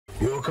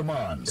Your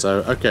command.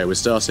 So, okay, we're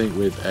starting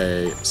with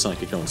a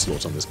psychic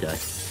onslaught on this guy.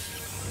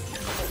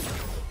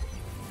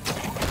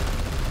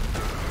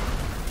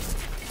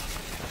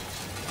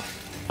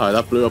 Alright,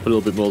 that blew up a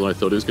little bit more than I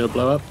thought it was going to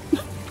blow up.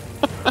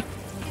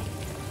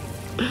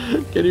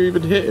 Can you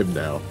even hit him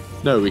now?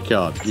 No, we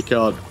can't. You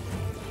can't.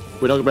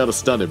 We're not going to be able to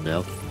stun him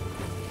now.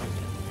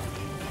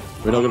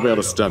 We're not going to be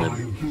able to stun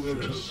him.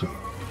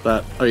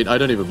 That, I mean, I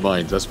don't even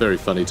mind. That's very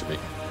funny to me.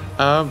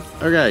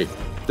 Okay.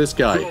 This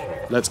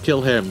guy. Let's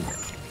kill him.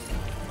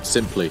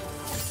 Simply.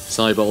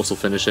 Cybolts will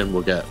finish him.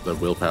 We'll get the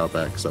willpower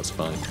back, so that's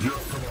fine.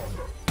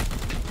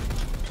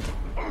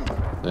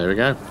 There we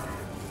go.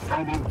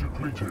 Ammo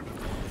depleted.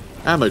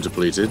 Ammo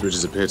depleted, which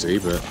is a pity,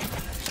 but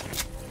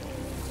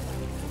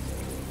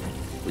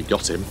we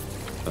got him.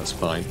 That's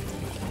fine.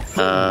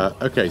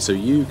 Okay, so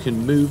you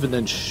can move and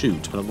then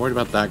shoot, but I'm worried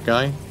about that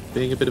guy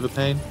being a bit of a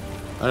pain.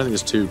 I don't think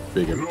it's too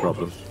big of a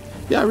problem.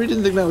 Yeah, I really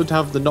didn't think that would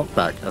have the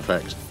knockback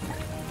effect.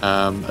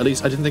 At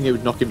least I didn't think it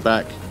would knock him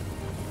back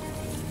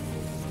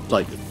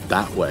like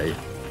that way.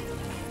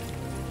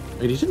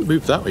 I mean, he didn't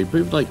move that way. He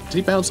moved like, did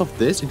he bounce off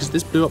this? Because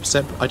this blew up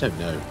separate. I don't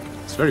know.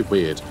 It's very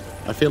weird.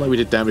 I feel like we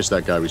did damage to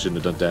that guy we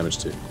shouldn't have done damage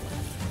to.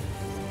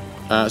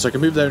 So I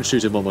can move there and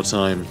shoot him one more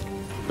time,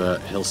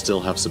 but he'll still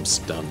have some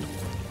stun.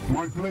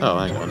 Oh,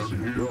 hang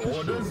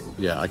on.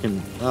 Yeah, I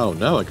can... Oh,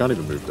 no, I can't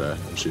even move there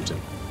and shoot him.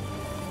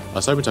 I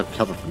was hoping to have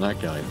cover from that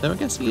guy. Though I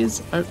guess he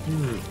is... Oh,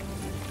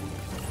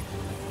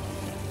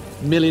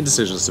 million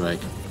decisions to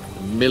make.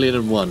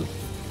 1,000,001.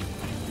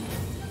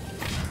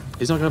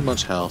 He's not going to have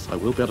much health. I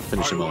will be able to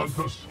finish him off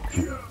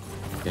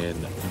in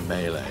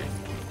melee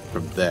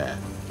from there,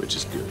 which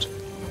is good.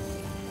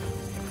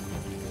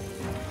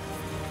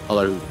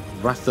 Although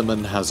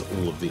Rathaman has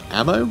all of the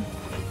ammo.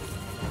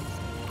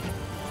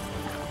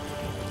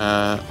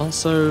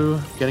 Also,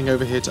 getting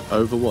over here to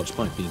Overwatch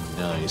might be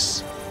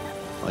nice.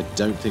 I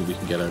don't think we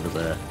can get over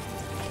there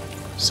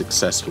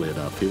successfully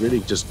enough. He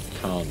really just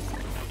can't...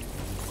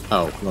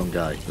 Oh, wrong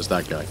guy. There's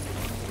that guy.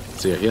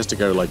 So yeah, he has to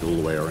go like all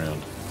the way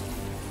around.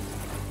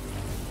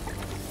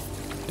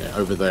 Yeah,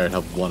 over there and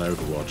have one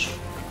Overwatch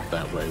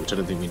that way, which I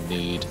don't think we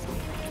need.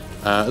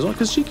 As well,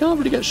 because she can't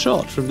really get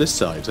shot from this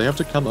side. They have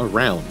to come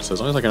around. So as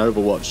long as I can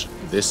Overwatch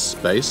this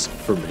space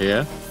from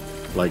here,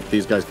 like,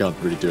 these guys can't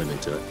really do anything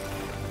to it.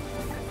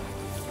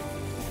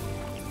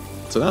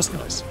 So that's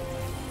nice.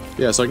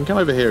 Yeah, so I can come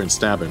over here and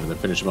stab him and then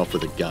finish him off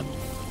with a gun.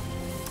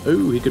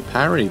 Ooh, he could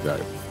parry,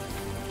 though.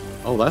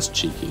 Oh, that's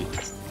cheeky.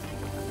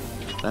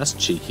 That's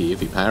cheeky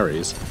if he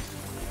parries.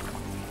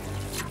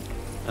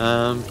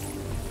 Yeah,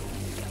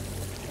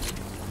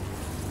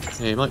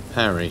 he might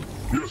parry.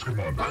 Yes,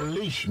 Commander.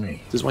 Unleash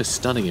me. This is why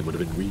stunning him would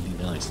have been really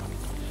nice.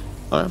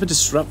 I have a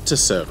Disruptor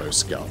Servo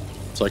Skull,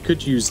 so I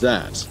could use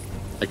that.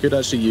 I could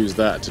actually use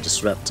that to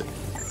disrupt it,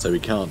 so he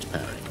can't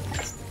parry,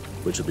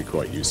 which would be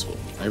quite useful.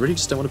 I really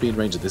just don't want to be in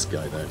range of this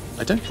guy, though.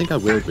 I don't think I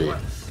will be.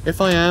 If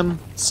I am,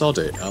 sod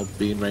it. I'll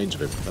be in range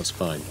of him. That's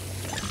fine.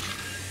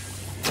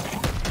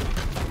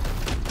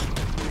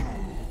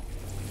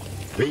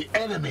 The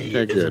enemy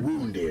is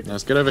wounded.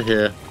 Let's get over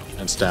here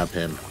and stab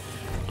him.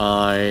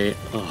 I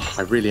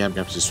really am going to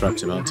have to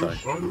disrupt him, aren't I?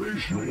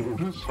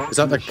 Is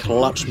that the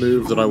clutch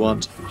move that I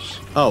want?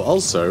 Oh,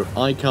 also,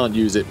 I can't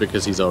use it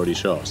because he's already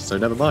shot, so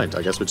never mind.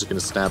 I guess we're just going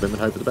to stab him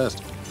and hope for the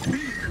best.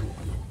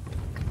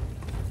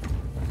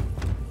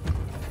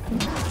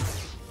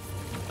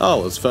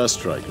 Oh, it's first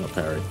strike, not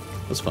parry.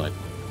 That's fine.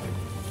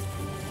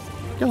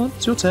 Go on,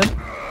 it's your turn.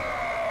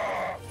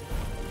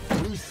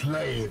 We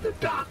slay the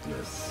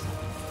darkness.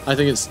 I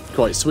think it's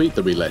quite sweet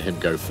that we let him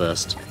go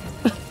first.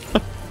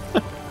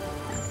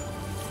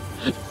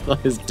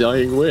 His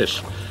dying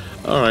wish.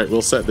 Alright,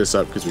 we'll set this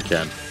up because we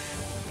can.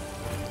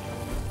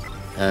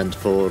 And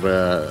for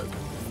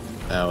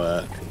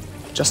our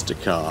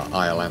Justicar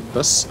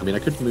IOLANTHUS, I mean, I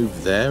could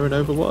move there and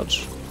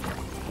Overwatch.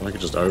 Or I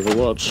could just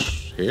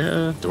Overwatch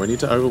here. Do I need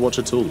to Overwatch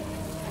at all?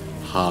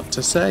 Hard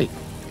to say.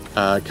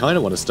 I kind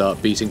of want to start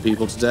beating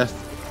people to death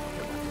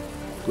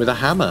with a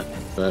hammer,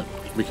 but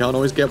we can't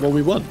always get what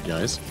we want,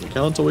 guys. We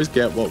can't always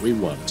get what we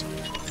want.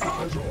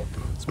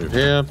 Let's move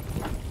here.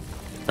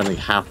 If anything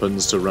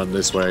happens to run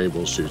this way,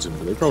 we'll shoot him,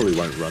 but they probably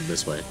won't run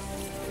this way.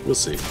 We'll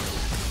see.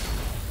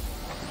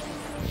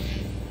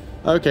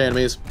 Okay,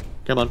 enemies.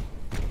 Come on.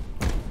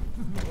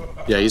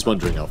 Yeah, he's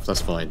wandering off. That's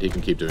fine. He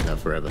can keep doing that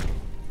forever.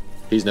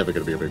 He's never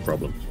going to be a big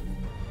problem.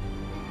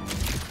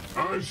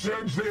 I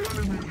sense the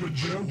enemy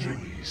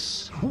converging.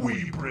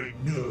 We bring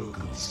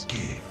Nurgle's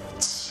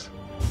gifts.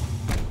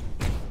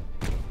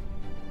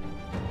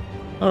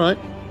 Alright.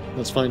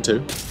 That's fine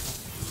too.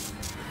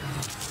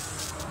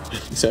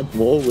 Except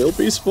more will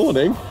be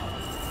spawning.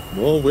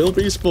 More will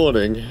be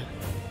spawning.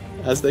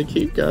 As they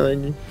keep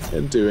going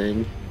and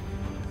doing.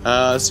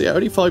 So yeah,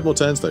 only 5 more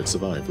turns though to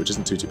survive, which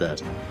isn't too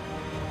bad.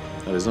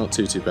 That is not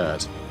too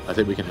bad. I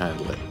think we can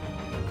handle it.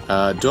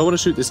 Do I want to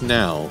shoot this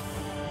now?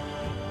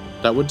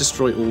 That would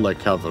destroy all their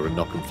cover and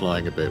knock them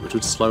flying a bit, which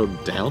would slow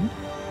them down?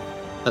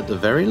 At the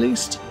very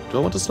least? Do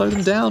I want to slow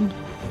them down?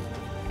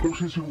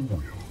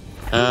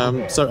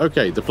 So,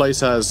 okay, the place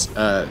has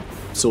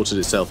sorted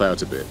itself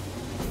out a bit.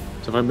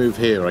 So if I move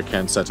here, I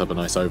can set up a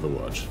nice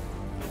overwatch.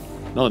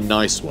 Not a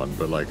nice one,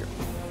 but like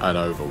an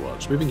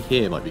overwatch. Moving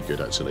here might be good,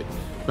 actually.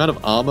 The amount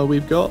of armor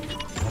we've got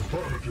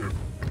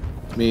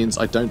means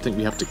I don't think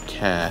we have to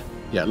care.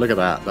 Yeah, look at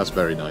that. That's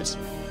very nice.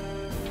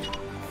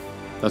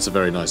 That's a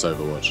very nice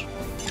overwatch.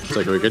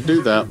 So we can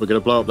do that. We're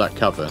going to blow up that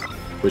cover,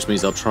 which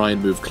means they'll try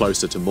and move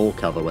closer to more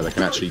cover where they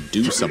can actually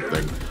do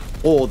something.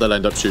 Or they'll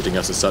end up shooting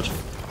us at such,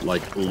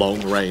 like,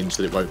 long range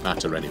that it won't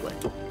matter anyway.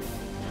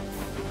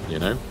 You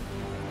know?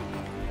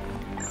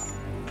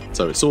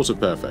 So it's sort of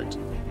perfect.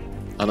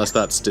 Unless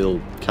that's still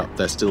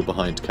they're still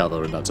behind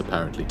cover, and that's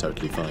apparently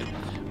totally fine.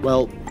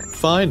 Well,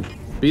 fine.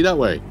 Be that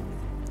way,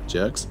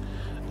 jerks.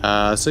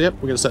 So yep,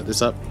 we're going to set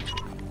this up.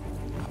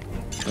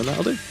 And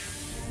that'll do.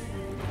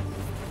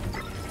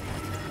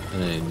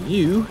 And then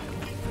you...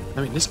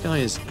 I mean, this guy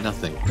is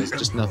nothing. There's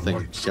just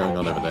nothing going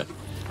on over there.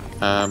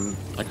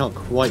 I can't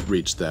quite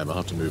reach them. I'll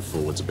have to move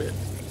forwards a bit.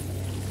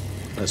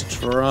 Let's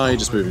try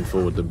just moving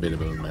forward the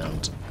minimum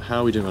amount.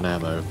 How are we doing on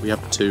ammo? We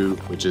have 2,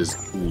 which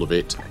is all of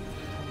it.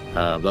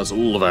 That's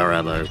all of our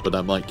ammo, but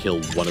that might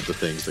kill one of the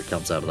things that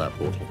comes out of that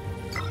portal.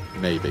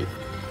 Maybe.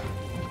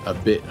 A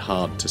bit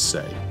hard to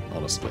say,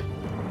 honestly.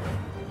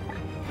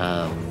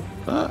 But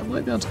I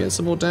might be able to get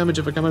some more damage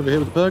if I come over here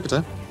with the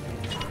Percutor.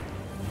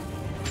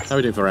 How are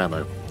we doing for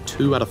ammo?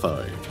 2 out of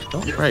 5.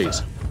 Not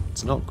great.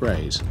 It's not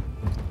great.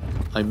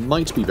 I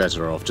might be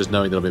better off just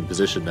knowing that I'm in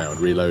position now and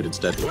reload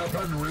instead.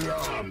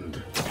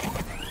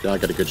 I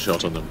get a good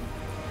shot on them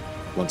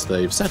once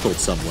they've settled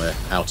somewhere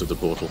out of the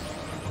portal.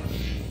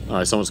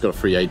 Alright, someone's got a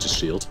free Aegis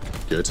shield.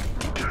 Good.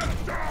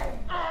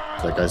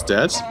 That guy's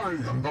dead.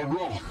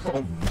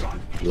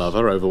 Love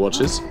our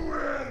overwatches.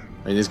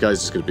 I mean, these guys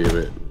are just going to be a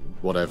bit,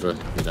 whatever,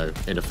 you know,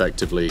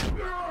 ineffectively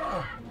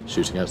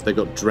shooting at us. They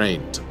got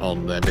drained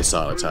on their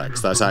missile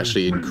attacks. That's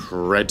actually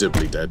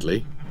incredibly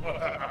deadly.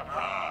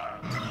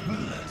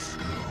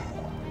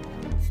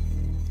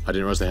 I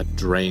didn't realize they had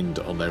drained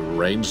on their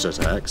ranged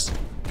attacks.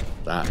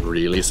 That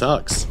really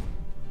sucks.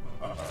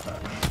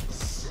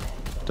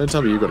 Don't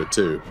tell me you got it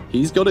too.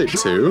 He's got it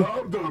too?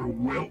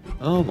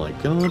 Oh my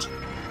god.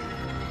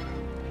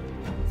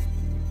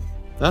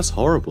 That's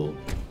horrible.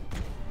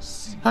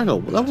 Hang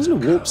on, that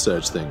wasn't a warp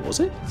surge thing, was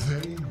it?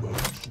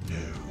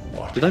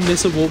 Did I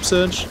miss a warp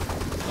surge?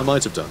 I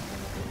might have done.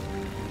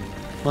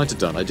 Might have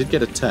done. I did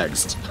get a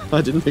text.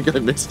 I didn't think I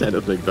missed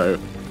anything though.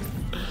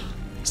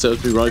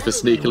 Serves me right for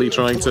sneakily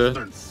trying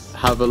to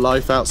have a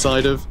life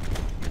outside of...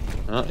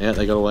 Oh, yeah,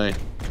 they got away.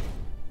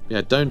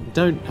 Yeah,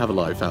 don't have a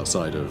life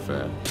outside of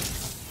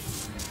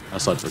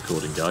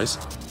recording, guys.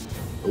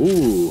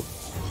 Ooh.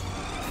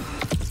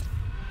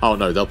 Oh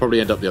no, they'll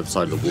probably end up the other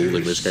side of the wall,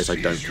 in which case I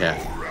don't care.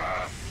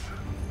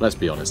 Let's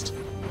be honest.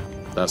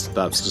 That's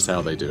just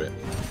how they do it.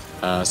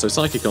 So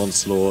Psychic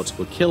Onslaught,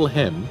 we'll kill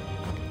him.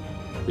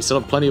 We still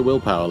have plenty of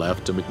willpower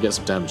left, and we can get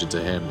some damage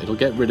into him. It'll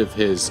get rid of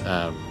his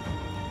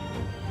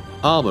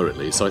armor at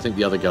least, so I think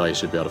the other guy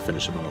should be able to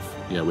finish him off.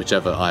 You know,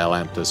 whichever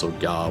IOLANTHUS or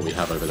Gar we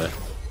have over there.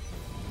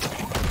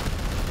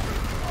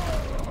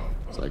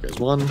 So there goes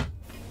one.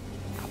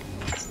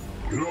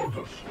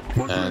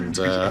 And,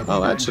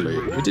 oh actually,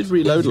 we did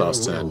reload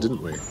last turn,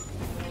 didn't we?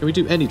 Can we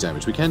do any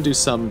damage? We can do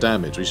some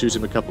damage. We shoot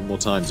him a couple more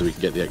times so we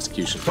can get the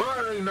execution.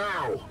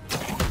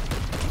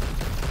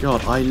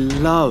 God, I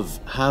love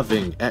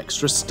having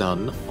extra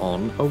stun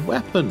on a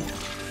weapon.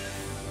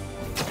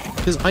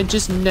 Because I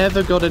just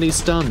never got any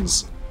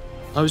stuns.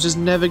 I was just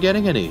never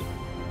getting any.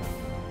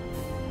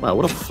 Wow,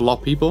 what a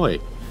floppy boy.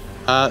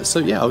 So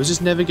yeah, I was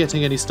just never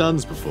getting any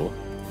stuns before.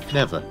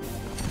 Never.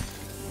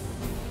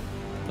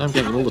 I'm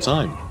getting them all the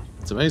time.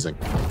 It's amazing.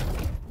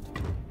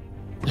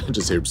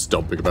 Just hear him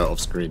stomping about off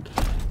screen.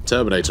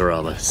 Terminator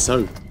armor.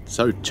 So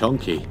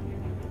chunky.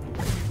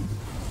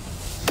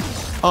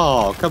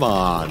 Oh, come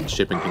on,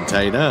 shipping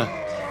container.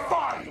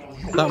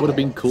 That would have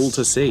been cool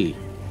to see.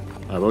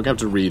 Alright, we're going to have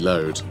to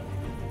reload.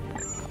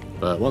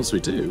 But once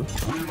we do...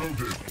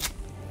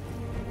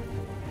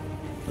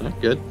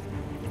 good.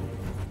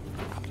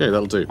 Okay,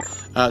 that'll do.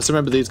 So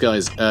remember these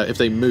guys, if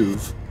they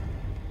move,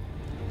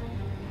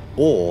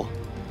 or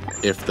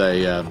if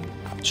they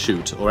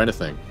shoot, or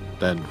anything,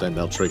 then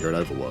they'll trigger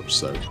an overwatch,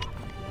 so...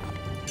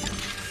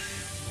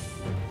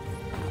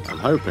 I'm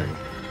hoping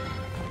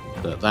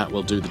that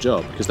will do the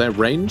job, because their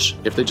range,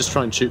 if they just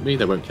try and shoot me,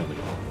 they won't kill me.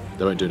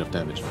 They won't do enough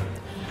damage.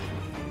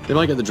 They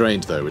might get the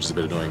drained though, which is a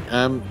bit annoying.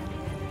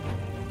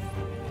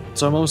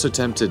 So I'm also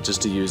tempted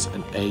just to use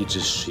an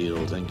Aegis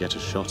shield and get a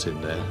shot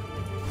in there.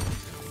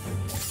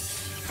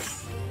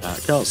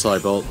 Can't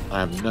Cybolt, I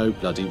have no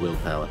bloody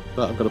willpower,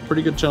 but I've got a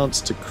pretty good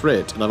chance to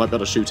crit, and I might be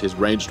able to shoot his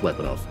ranged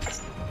weapon off.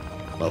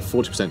 Well,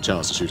 40%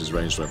 chance to shoot his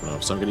ranged weapon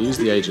off, so I'm going to use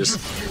the Aegis.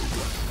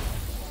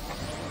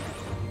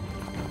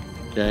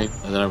 Okay,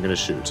 and then I'm going to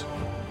shoot.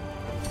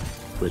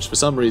 Which, for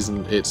some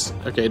reason, it's...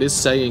 Okay, it is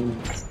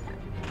saying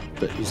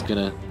that he's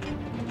going to...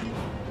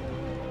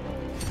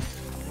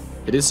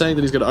 It is saying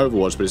that he's going to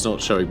overwatch, but it's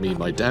not showing me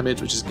my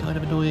damage, which is kind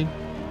of annoying.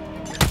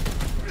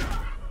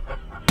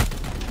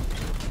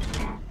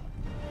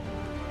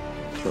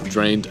 Got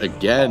drained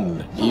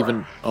again.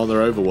 Even on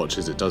their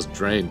overwatches, it does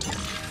drained.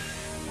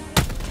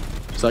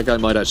 So that guy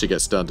might actually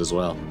get stunned as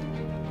well.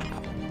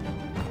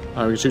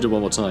 Alright, we can shoot him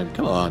one more time.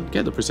 Come on,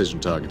 get the precision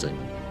targeting.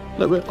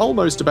 Look, we're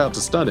almost about to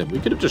stun him. We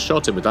could have just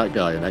shot him with that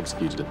guy and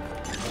executed him.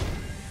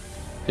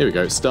 Here we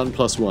go, stun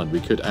 +1.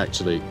 We could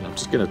actually... I'm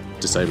just going to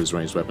disable his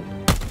ranged weapon.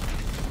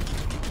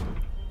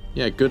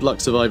 Yeah, good luck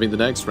surviving the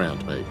next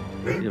round, mate.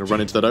 You're going to run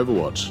into that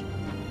Overwatch.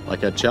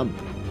 Like a chump.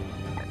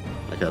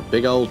 Like a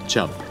big old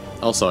chump.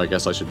 Also, I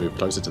guess I should move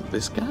closer to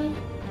this guy?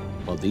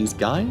 Or these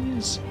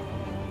guys?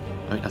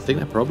 I mean, I think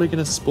they're probably going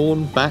to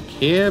spawn back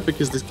here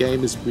because this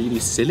game is really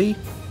silly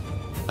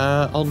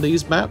on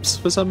these maps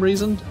for some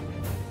reason.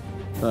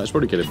 I should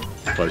probably get him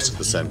close to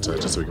the centre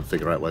just so we can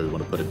figure out where we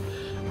want to put him.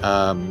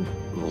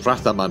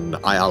 Rathaman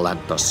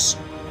IOLANTHUS.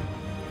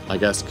 I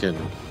guess can...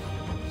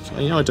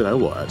 You know, I don't know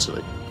what,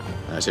 actually.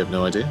 I actually have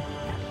no idea.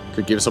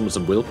 Could give someone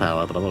some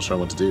willpower, but I'm not sure I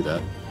want to do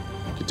that.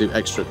 I could do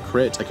extra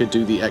crit. I could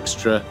do the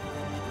extra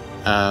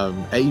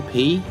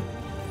AP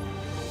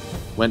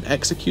when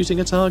executing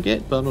a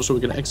target, but I'm not sure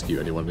we're going to execute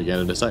anyone again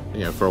in a sec,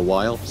 you know, for a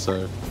while, so...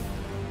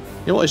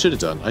 You know what I should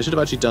have done? I should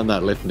have actually done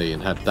that litany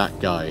and had that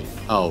guy...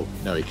 Oh,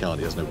 no, he can't.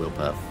 He has no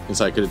willpower. And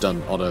so I could have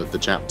done Honour the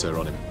chapter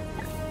on him.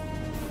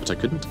 But I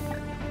couldn't.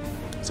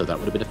 So that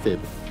would have been a fib.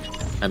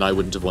 And I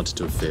wouldn't have wanted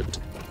to have fibbed.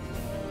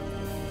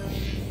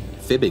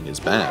 Fibbing is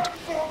bad.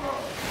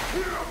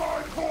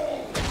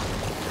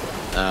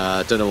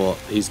 Don't know what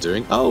he's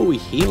doing. Oh, he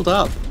healed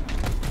up.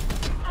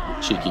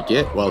 Cheeky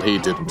git. Well, he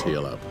didn't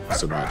heal up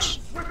so much.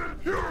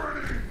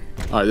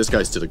 Alright, this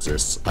guy still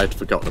exists. I'd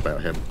forgotten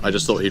about him. I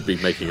just thought he'd be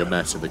making a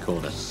mess in the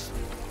corner.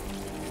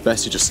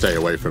 Best you just stay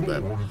away from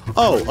them.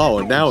 Oh,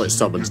 and now it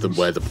summons them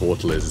where the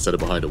portal is instead of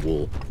behind a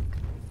wall.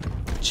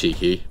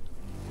 Cheeky.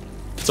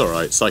 It's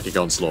alright, Psychic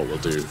Onslaught will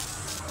do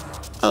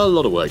a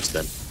lot of work to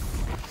them.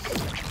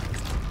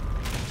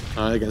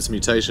 Against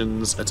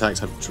mutations, attacks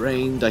have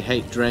drained. I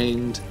hate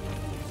drained.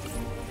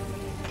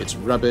 It's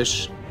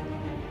rubbish.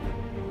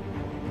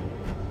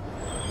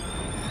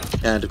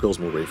 And of course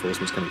more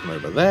reinforcements coming from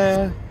over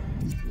there.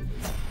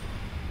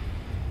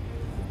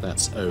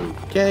 That's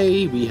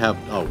okay. We have...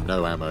 Oh,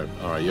 no ammo.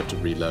 Alright, you have to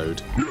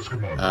reload.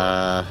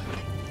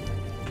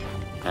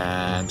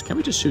 And can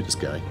we just shoot this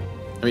guy?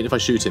 I mean, if I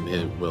shoot him,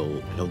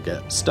 he'll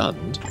get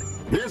stunned.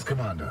 Yes,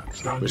 Commander.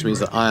 Which means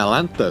that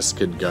IOLANTHUS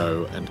can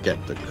go and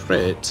get the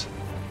crit.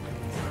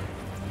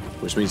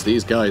 Which means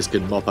these guys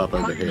can mop up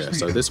over here.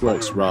 So this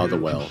works rather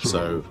well.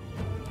 So,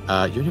 you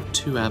only have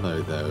 2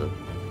 ammo, though.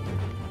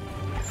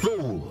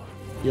 Fool.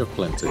 You have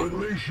plenty.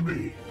 Unleash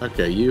me.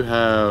 Okay, you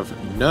have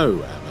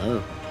no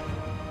ammo.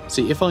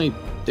 See, if I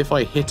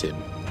hit him,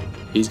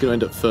 he's going to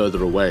end up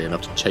further away and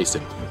have to chase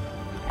him.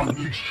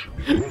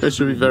 That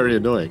should be very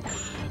annoying.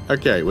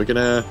 Okay, we're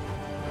gonna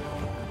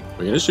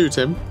shoot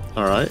him.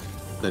 All right,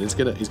 then he's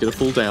gonna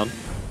fall down.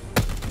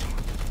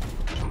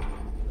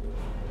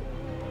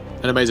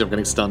 And amazing, I'm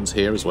getting stuns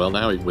here as well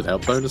now, even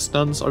without bonus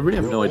stuns. I really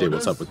have no idea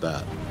what's up with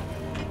that.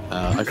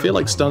 I feel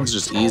like stuns are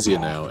just easier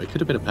now. It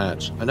could have been a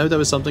patch. I know there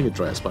was something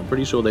addressed, but I'm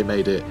pretty sure they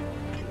made it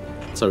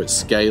so it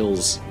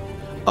scales.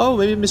 Oh,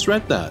 maybe I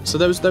misread that. So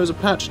there was a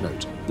patch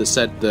note that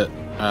said that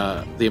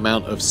the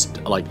amount of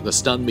the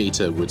stun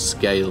meter would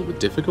scale with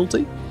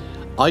difficulty.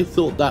 I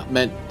thought that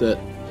meant that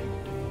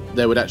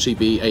there would actually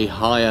be a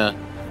higher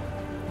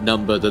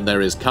number than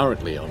there is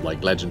currently on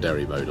like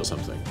legendary mode or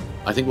something.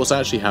 I think what's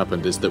actually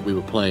happened is that we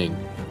were playing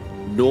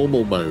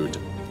normal mode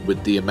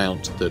with the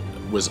amount that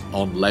was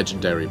on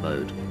legendary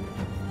mode.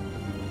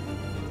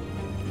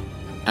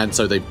 And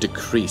so they've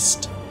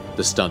decreased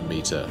the stun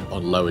meter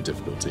on lower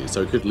difficulty.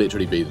 So it could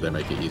literally be that they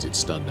make it easy to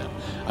stun now.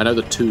 I know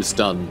the 2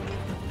 stun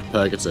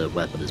Purgator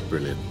weapon is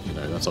brilliant. You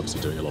know, that's obviously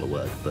doing a lot of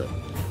work, but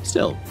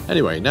still.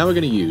 Anyway, now we're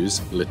going to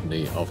use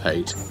Litany of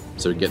Hate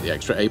so we can get the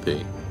extra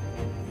AP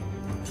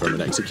from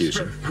an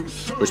execution.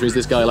 Which means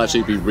this guy will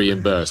actually be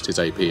reimbursed his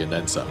AP and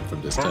then some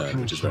from this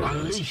turn, which is very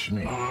nice.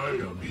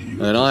 And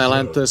then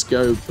IOLANTHUS,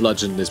 go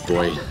bludgeon this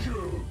boy.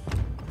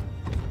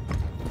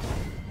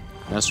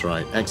 That's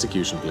right,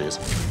 execution please.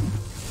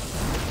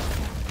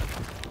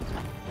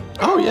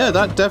 Oh yeah,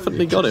 that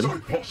definitely got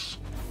him.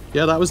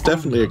 Yeah, that was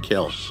definitely a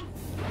kill.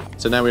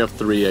 So now we have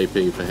 3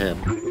 AP for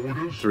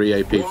him. 3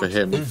 AP for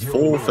him.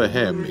 4 for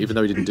him, even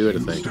though he didn't do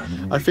anything.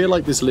 I feel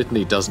like this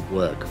litany doesn't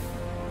work.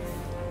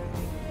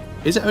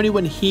 Is it only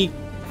when he...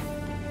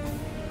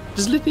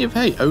 Does Litany of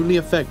Hate only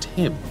affect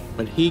him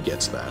when he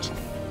gets that?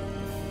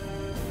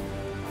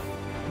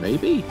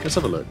 Maybe? Let's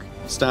have a look.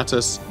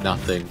 Status,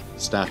 nothing.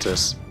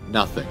 Status,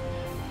 nothing.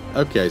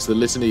 Okay, so the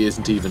litany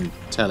isn't even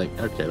telling...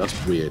 Okay, that's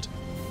weird.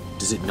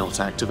 Does it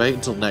not activate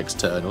until next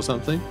turn or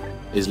something?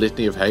 Is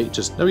Litany of Hate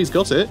just... No, he's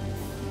got it.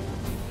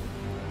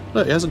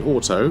 Look, it has an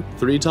auto.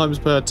 3 times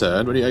per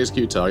turn. When you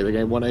execute target, they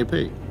gain 1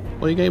 AP.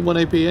 Well, you gain 1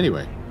 AP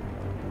anyway.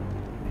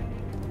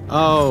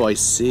 Oh, I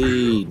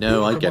see.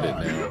 No, I get it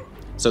now.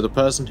 So the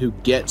person who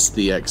gets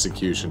the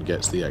execution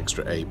gets the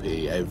extra AP.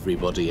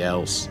 Everybody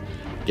else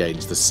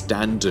gains the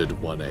standard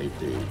 1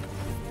 AP.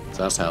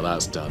 So that's how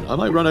that's done. I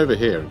might run over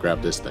here and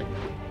grab this thing.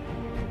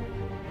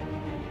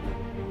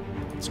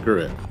 Screw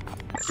it.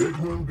 It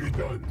will be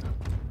done.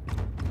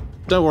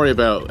 Don't worry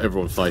about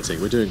everyone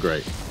fighting. We're doing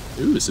great.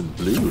 Ooh, some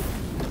blue.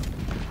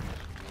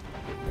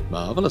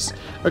 Marvellous.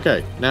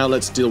 Okay, now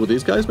let's deal with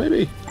these guys,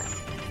 maybe?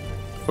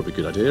 Probably a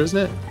good idea, isn't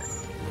it?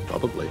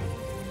 Probably.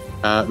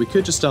 We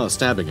could just start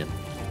stabbing him.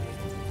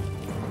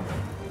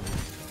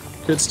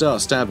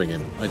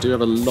 I do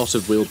have a lot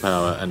of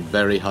willpower and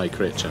very high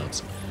crit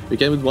chance. We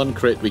get with one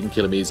crit, we can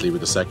kill him easily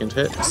with the second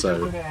hit,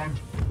 so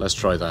let's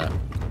try that.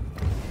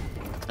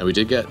 And we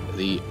did get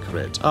the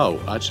crit. Oh,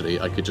 actually,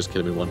 I could just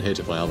kill him in one hit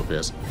if I armor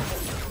pierce.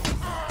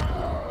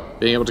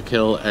 Being able to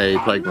kill a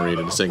Plague Marine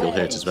in a single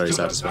hit is very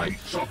satisfying.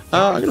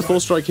 I'm going to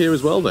Force Strike here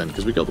as well then,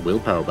 because we got the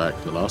willpower back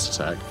from the last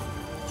attack.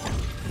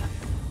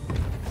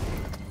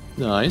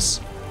 Nice.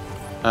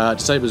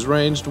 Disable his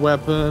ranged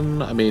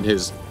weapon. I mean,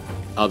 his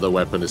other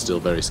weapon is still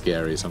very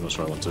scary, so I'm not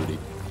sure I want to really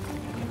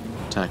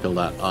tackle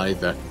that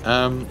either.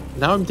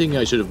 Now I'm thinking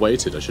I should have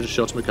waited. I should have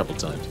shot him a couple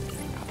times.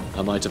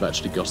 I might have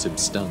actually got him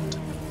stunned.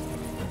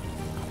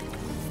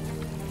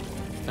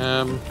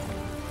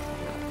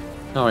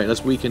 Alright,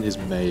 let's weaken his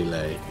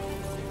melee.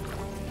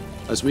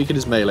 Let's weaken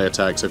his melee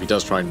attack, so if he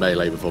does try and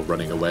melee before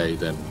running away,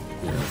 then,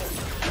 you know.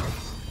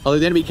 Although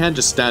the enemy can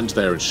just stand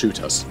there and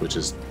shoot us, which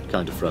is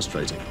kind of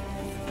frustrating.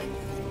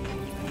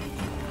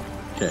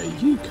 Okay,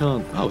 you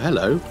can't... Oh,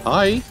 hello.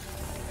 Hi.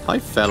 Hi,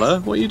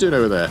 fella. What are you doing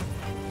over there?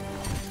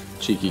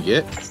 Cheeky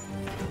git.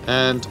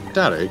 And,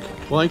 Derek,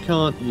 why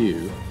can't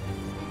you...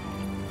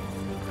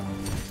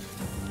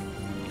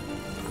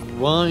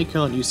 Why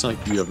can't you psych...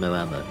 You have no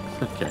ammo.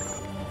 Okay.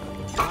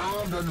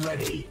 Armed and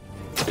ready.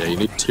 Yeah, you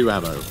need 2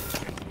 ammo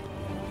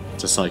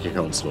to Psychic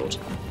Onslaught.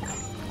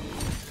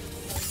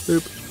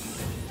 Boop.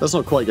 That's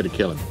not quite going to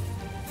kill him.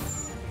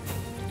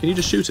 Can you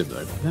just shoot him,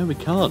 though? No, we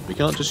can't. We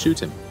can't just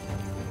shoot him.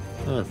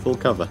 Oh, full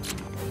cover.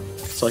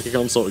 Psychic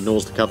Onslaught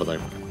ignores the cover, though.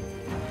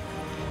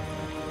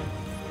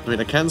 I mean,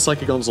 I can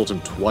Psychic Onslaught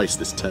him twice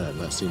this turn.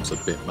 That seems a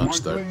bit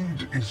much, though.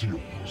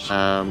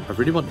 I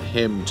really want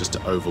him just to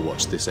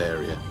overwatch this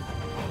area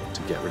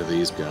to get rid of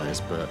these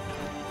guys, but...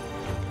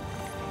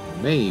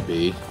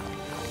 Maybe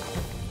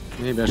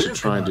I should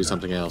try and do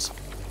something else.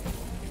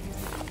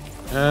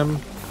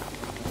 I'm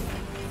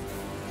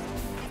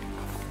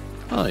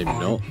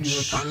not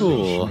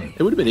sure.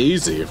 It would have been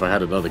easy if I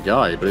had another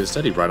guy, but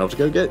instead he ran off to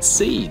go get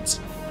seeds.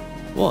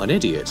 What an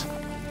idiot.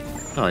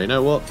 Oh, you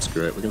know what?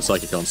 Screw it. We can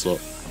Psychic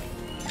Onslaught.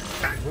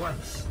 At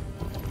once.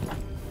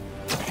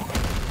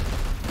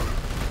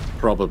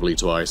 Probably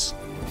twice.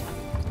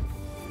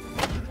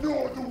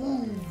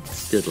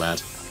 Good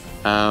lad.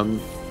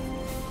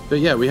 But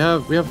yeah, we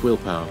have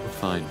willpower. We're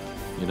fine.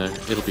 You know,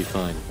 it'll be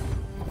fine.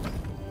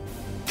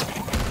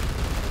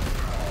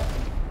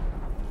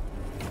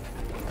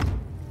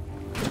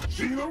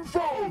 See them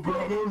fall,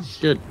 brothers.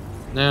 Good.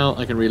 Now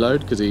I can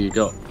reload because I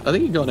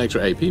think he got an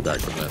extra AP back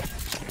from that.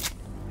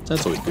 So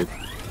that's always good.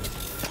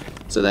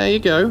 So there you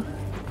go.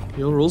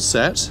 You're all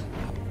set.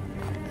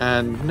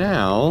 And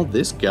now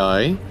this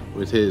guy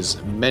with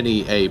his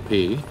many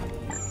AP.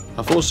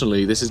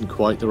 Unfortunately, this isn't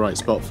quite the right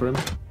spot for him.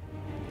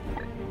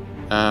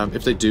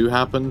 If they do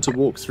happen to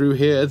walk through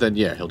here, then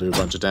yeah, he'll do a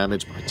bunch of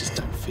damage, but I just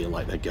don't feel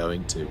like they're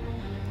going to.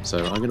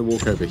 So I'm going to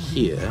walk over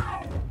here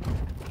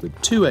with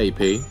 2 AP,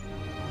 and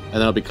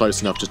then I'll be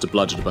close enough just to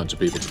bludgeon a bunch of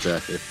people to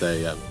death if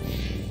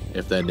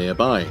they're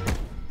nearby.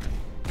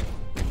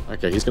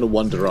 Okay, he's going to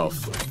wander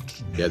off.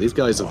 Yeah, these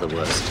guys are the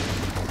worst.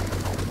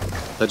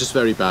 They're just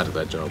very bad at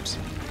their jobs.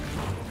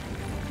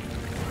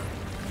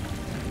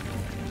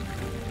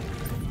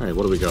 Alright,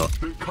 what do we got?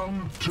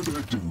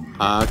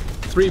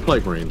 3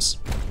 Plague Marines.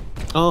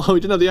 Oh, we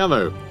didn't have the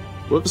ammo.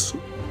 Whoops.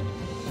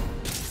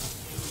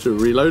 Should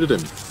have reloaded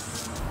him.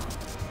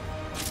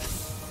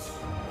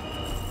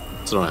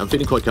 It's alright, I'm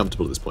feeling quite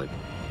comfortable at this point.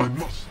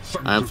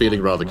 I am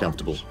feeling rather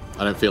comfortable.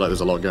 I don't feel like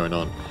there's a lot going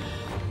on.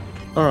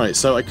 Alright,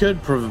 so I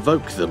could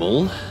provoke them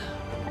all.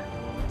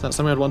 Is that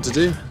something I'd want to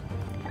do?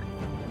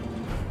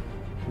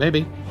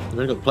 Maybe. I've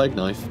only got the Plague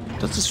Knife.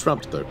 That's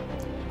disrupt, though.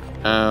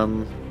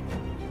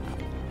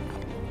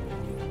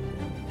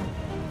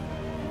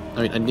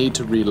 I mean, I need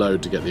to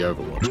reload to get the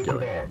Overwatch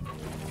going.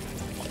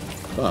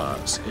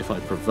 But, if I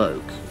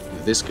provoke,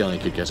 this guy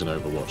could get an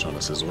Overwatch on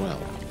us as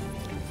well.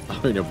 I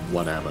only have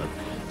 1 ammo.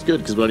 It's good,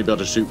 because we'll only be able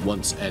to shoot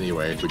once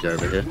anyway if we go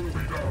over here.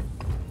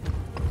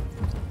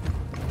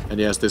 And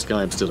yes, this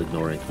guy I'm still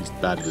ignoring. He's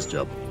bad at his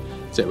job.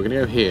 So we're going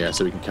to go here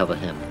so we can cover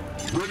him.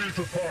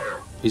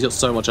 He's got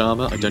so much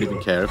armor, I don't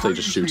even care if they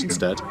just shoot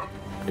instead.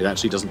 It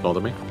actually doesn't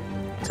bother me.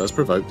 So let's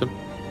provoke them.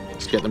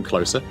 Let's get them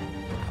closer.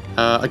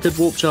 I could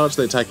warp charge,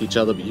 they attack each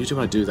other, but usually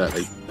when I do that,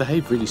 they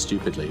behave really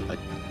stupidly.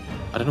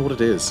 I don't know what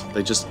it is.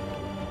 They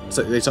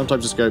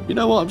sometimes just go, you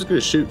know what, I'm just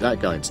going to shoot that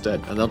guy instead,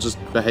 and they'll just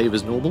behave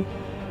as normal.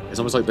 It's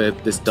almost like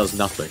this does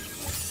nothing.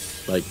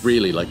 Like,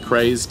 really, like,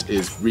 Crazed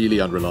is really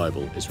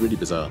unreliable. It's really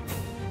bizarre.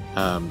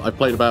 I've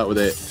played about with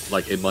it,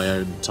 like, in my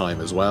own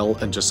time as well,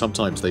 and just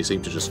sometimes they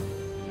seem to just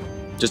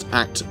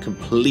act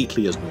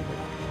completely as normal,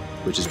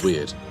 which is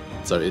weird.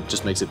 So it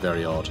just makes it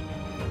very odd.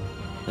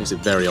 Makes it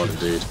very odd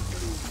indeed.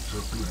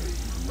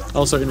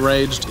 Also,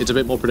 Enraged, it's a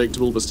bit more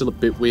predictable, but still a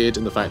bit weird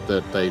in the fact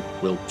that they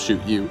will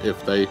shoot you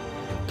if they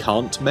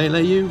can't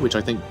melee you, which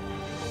I think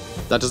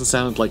That doesn't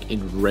sound like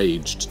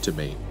enraged to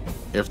me.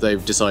 If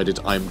they've decided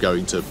I'm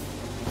going to,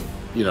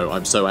 you know,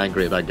 I'm so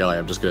angry at that guy,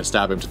 I'm just going to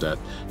stab him to death,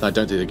 then I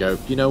don't think they go,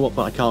 you know what,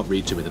 but I can't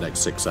reach him in the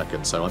next 6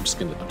 seconds, so I'm just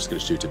going to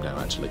shoot him now,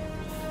 actually.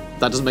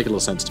 That doesn't make a lot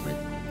of sense to me.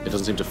 It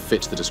doesn't seem to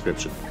fit the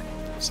description.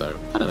 So,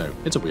 I don't know.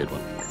 It's a weird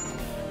one.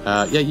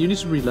 Yeah, you need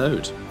to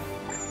reload.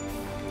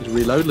 You need to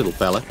reload, little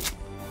fella.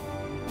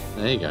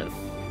 There you go.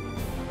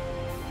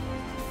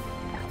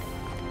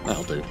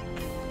 That'll do.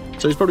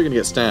 So he's probably going to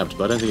get stabbed,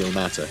 but I don't think it'll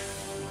matter.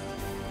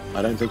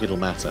 I don't think it'll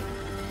matter.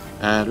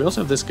 And we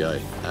also have this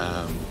guy,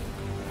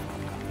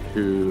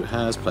 who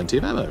has plenty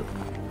of ammo.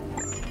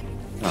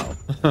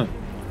 Oh.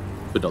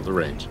 But not the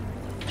range.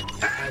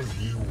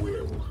 As you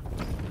will.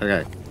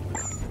 Okay.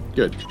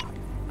 Good.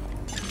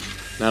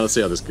 Now let's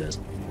see how this goes.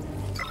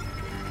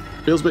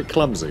 Feels a bit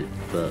clumsy,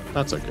 but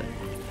that's okay.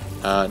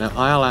 Now,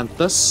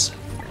 IOLANTHUS,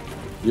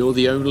 you're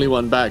the only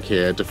one back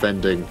here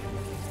defending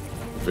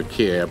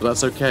Vakir, but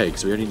that's okay,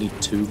 because we only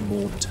need 2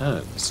 more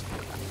turns.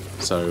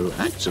 So,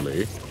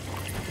 actually,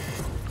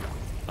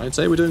 I'd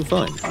say we're doing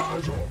fine.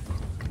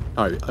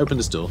 Alright, open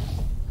this door.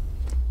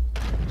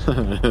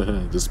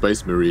 The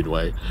Space Marine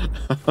way.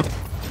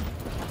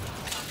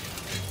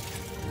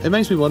 It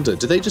makes me wonder,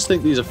 do they just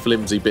think these are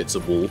flimsy bits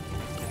of wall?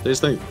 They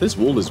just think, this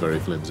wall is very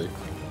flimsy.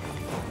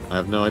 I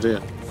have no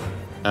idea.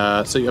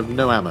 So you have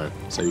no ammo,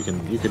 so you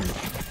can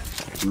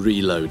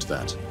reload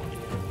that.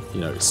 You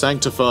know,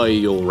 sanctify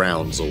your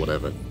rounds or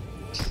whatever.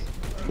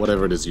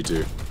 Whatever it is you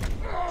do.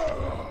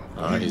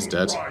 Alright, he's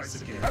dead.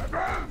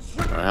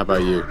 Alright, how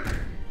about you?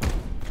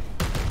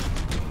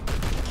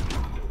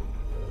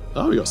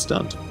 Oh, he got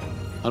stunned.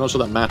 I'm not sure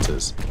that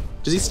matters.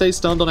 Does he stay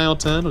stunned on our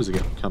turn, or does he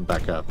come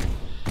back up?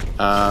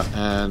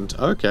 And,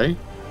 okay.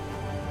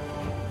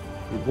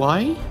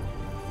 Why?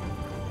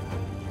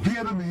 The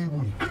enemy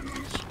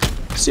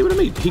weakens. See what I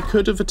mean? He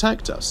could have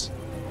attacked us.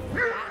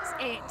 That's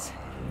it.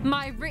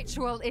 My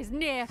ritual is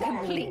near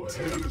complete.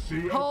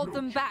 Hold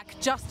them back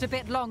just a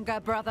bit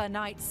longer, brother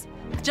knights.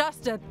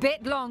 Just a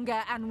bit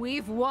longer and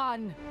we've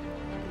won.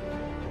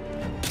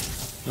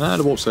 Ah,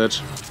 the warp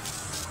surge.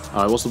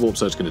 Alright, what's the warp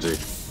surge going to do?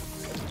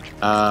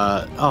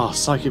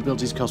 Psychic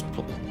abilities cost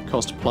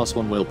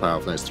 +1 willpower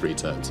for those 3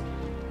 turns.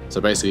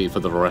 So basically for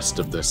the rest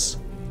of this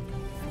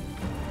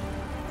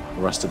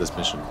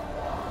mission.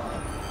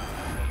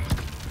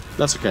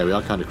 That's okay, we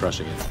are kind of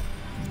crushing it.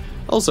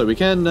 Also, we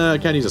can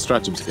use our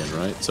stratagems again,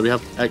 right? So we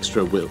have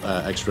extra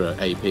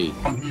AP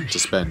to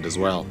spend as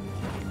well.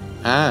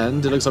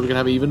 And it looks like we can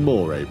have even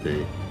more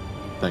AP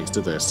thanks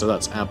to this, so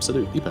that's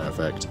absolutely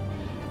perfect.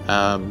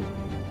 So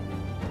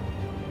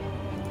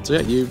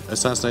yeah, you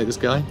assassinate this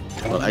guy.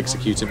 Well,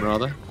 execute him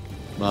rather.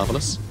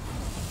 Marvellous.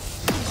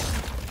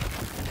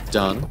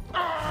 Done.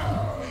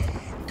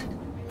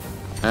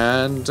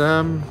 And,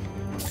 yeah,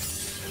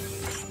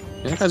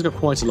 that guy's got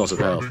quite a lot of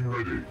health.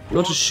 We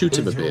want to shoot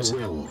him a bit,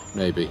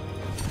 maybe. I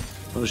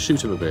want to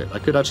shoot him a bit. I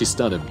could actually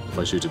stun him if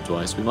I shoot him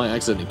twice. We might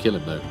accidentally kill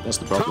him, though. That's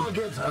the problem.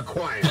 Target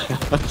acquired.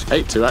 I'd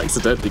hate to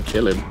accidentally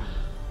kill him.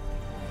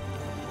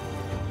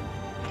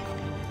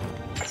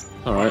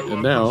 Alright,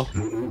 and now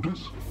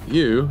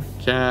you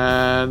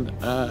can,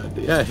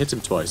 yeah, hit him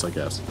twice, I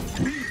guess.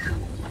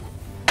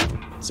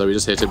 So we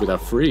just hit him with our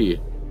free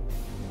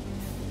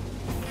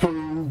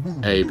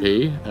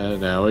AP,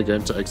 and now we're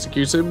going to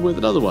execute him with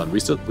another one. We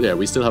still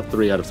have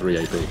 3 out of 3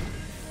 AP.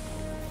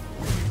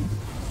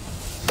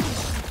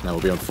 Now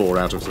we'll be on 4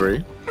 out of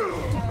 3,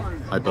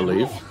 I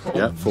believe.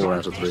 Yeah, 4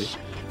 out of 3.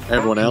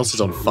 Everyone else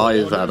is on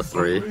 5 out of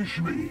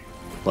 3.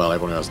 Well,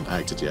 everyone hasn't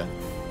acted yet.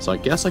 So I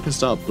guess I can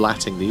start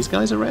blatting these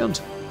guys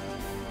around.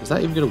 Is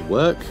that even going to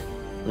work?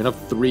 I'm going to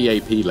have 3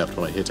 AP left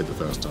when I hit it the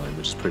first time,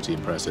 which is pretty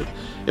impressive.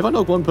 If I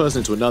knock one person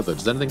into another,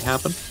 does anything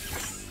happen?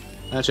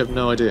 I actually have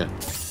no idea.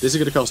 This is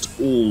going to cost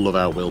all of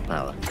our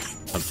willpower,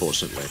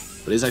 unfortunately.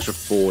 But it is extra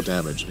 4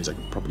 damage, means I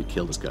can probably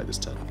kill this guy this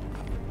turn.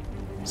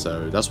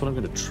 So that's what I'm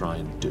going to try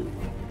and do.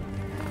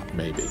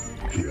 Maybe.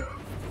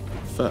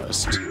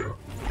 First,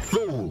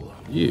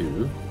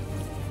 you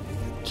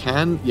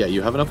can... Yeah,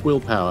 you have enough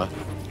willpower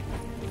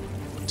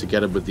to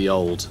get him with the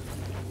old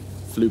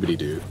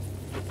floobity-doo.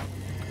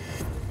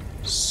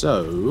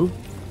 So...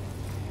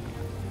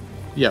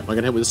 yeah, I'm going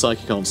to hit with the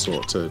Psychic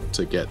Onslaught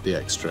to get the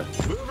extra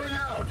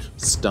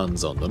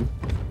stuns on them.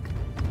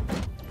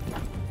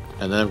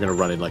 And then I'm going to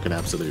run in like an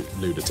absolute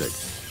lunatic.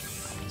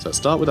 So let's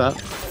start with that.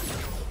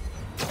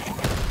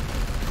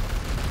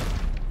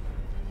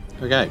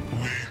 Okay.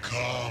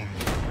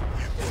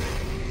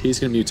 He's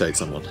going to mutate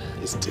someone,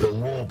 isn't he? The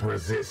warp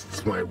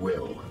resists my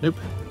will. Nope.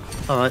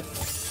 Alright.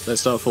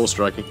 Let's start 4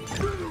 striking.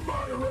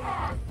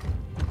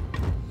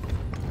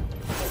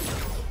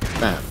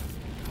 Bam.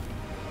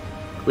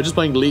 We're just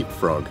playing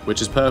Leapfrog,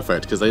 which is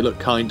perfect, because they look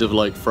kind of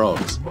like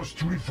frogs.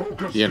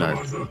 You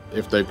know,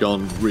 if they've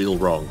gone real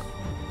wrong.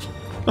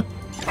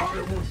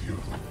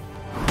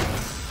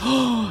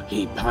 Oh,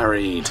 he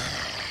parried.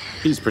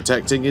 He's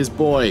protecting his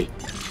boy.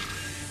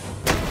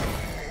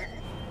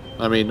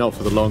 I mean, not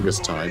for the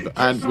longest time, but,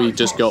 and we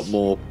just got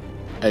more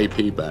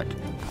AP back.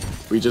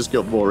 We just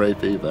got more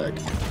AP back.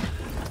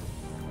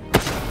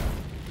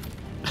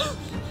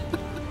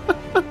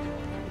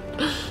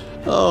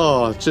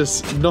 Oh,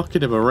 just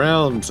knocking him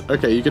around.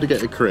 Okay, you're gonna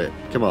get a crit.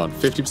 Come on,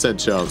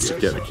 50% chance to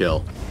get the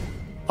kill.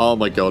 Oh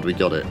my god, we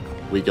got it.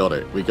 We got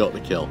it. We got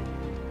the kill.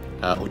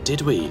 Or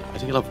did we? I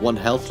think I'll have 1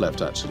 health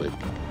left, actually.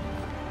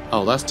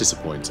 Oh, that's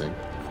disappointing.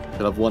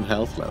 I'll have 1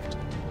 health left.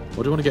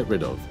 What do you want to get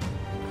rid of?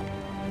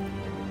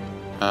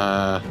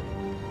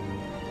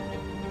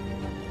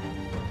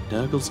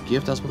 Nurgle's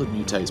gift, that's what that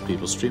mutates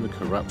people. Stream of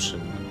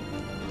corruption.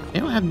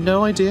 You know, I have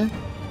no idea.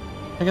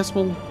 I guess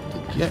we'll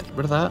get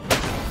rid of that.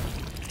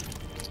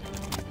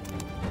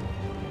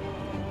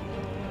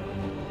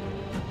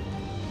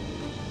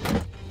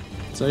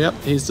 So, yep,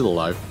 he's still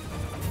alive.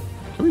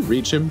 Can we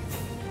reach him?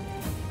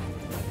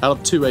 I'll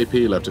have 2 AP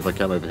left if I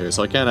come over here,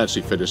 so I can't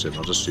actually finish him.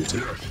 I'll just shoot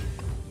him.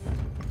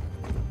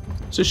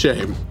 It's a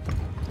shame.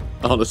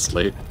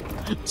 Honestly.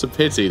 It's a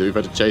pity that we've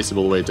had to chase him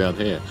all the way down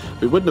here.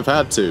 We wouldn't have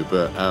had to,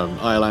 but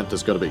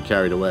IOLANTHUS got a bit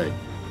carried away.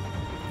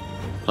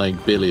 Playing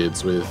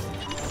billiards with...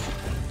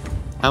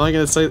 How am I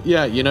going to say...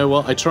 Yeah, you know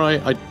what?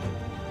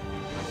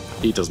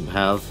 He doesn't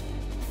have...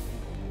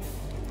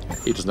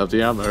 He doesn't have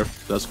the ammo.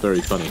 That's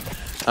very funny.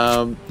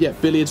 Yeah,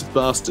 Billiards with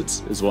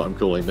Bastards is what I'm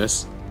calling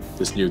this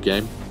new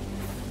game.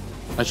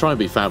 I try and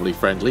be family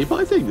friendly,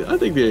 but I think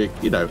the,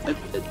 you know,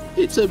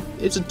 it's a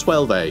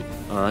 12A,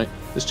 all right.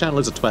 This channel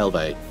is a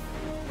 12A.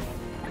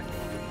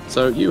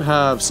 So you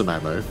have some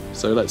ammo.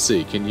 So let's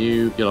see. Can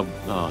you? You know,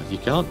 oh, you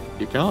can't.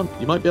 You can't.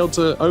 You might be able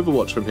to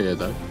Overwatch from here,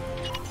 though.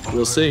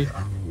 We'll see.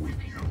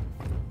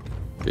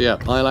 But yeah,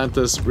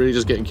 IOLANTHUS really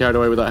just getting carried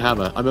away with that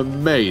hammer. I'm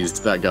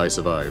amazed that guy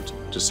survived.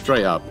 Just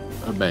straight up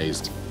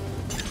amazed.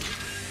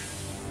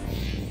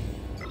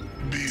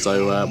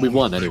 So we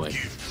won anyway.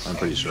 I'm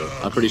pretty sure.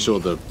 I'm pretty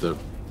sure the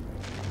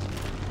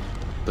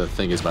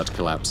thing is about to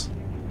collapse.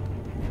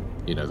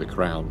 You know, the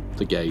crown,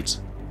 the gate.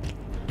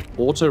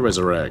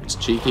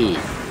 Auto-resurrect. Cheeky.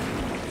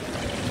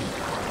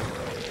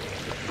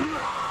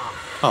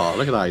 Oh,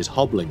 look at that. He's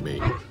hobbling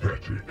me.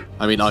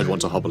 I mean, I'd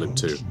want to hobble him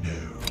too.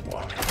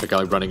 The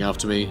guy running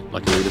after me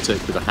like a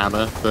lunatic with a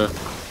hammer for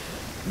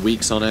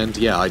weeks on end.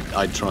 Yeah,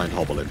 I'd try and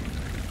hobble him.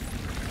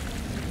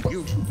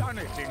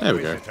 There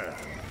we go.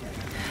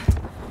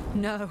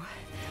 No,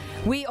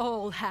 we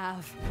all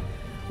have.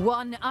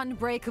 One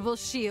unbreakable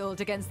shield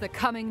against the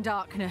coming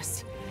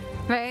darkness.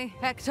 Hey,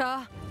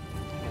 Hector?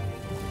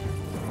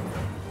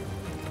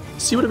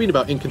 See what I mean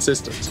about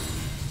inconsistent?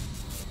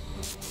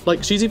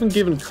 Like, she's even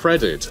given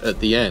credit at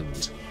the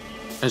end.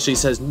 And she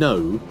says,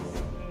 no,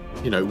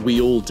 you know,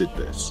 we all did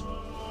this.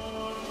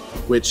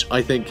 Which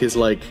I think is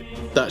like,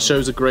 that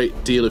shows a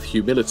great deal of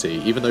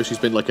humility, even though she's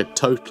been like a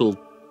total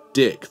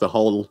dick the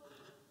whole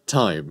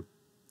time.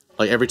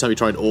 Like, every time you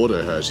try and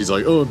order her, she's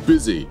like, oh, I'm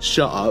busy,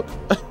 shut up.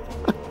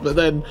 But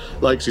then,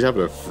 like, she's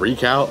having a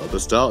freak out at the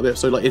start of the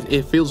episode. Like,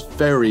 it feels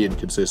very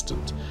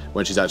inconsistent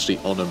when she's actually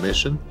on a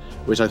mission,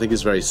 which I think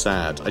is very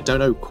sad. I don't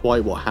know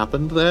quite what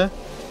happened there.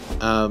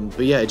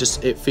 But yeah,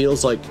 it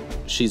feels like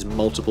she's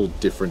multiple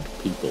different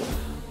people.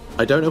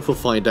 I don't know if we'll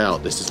find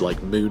out this is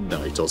like Moon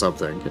Knight or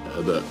something,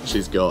 that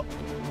she's got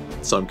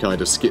some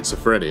kind of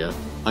schizophrenia.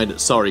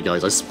 Sorry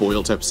guys, I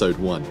spoiled episode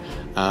 1.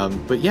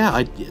 But yeah,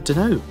 I don't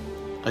know.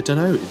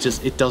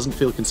 It doesn't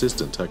feel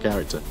consistent, her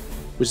character,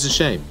 which is a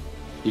shame.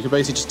 You can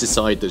basically just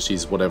decide that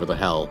she's whatever the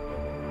hell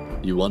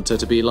you want her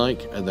to be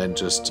like, and then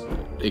just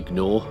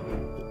ignore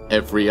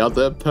every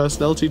other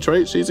personality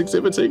trait she's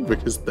exhibiting,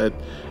 because then,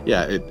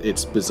 yeah,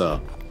 it's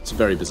bizarre. It's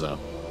very bizarre.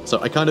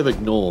 So I kind of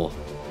ignore.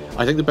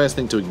 I think the best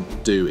thing to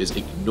do is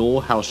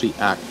ignore how she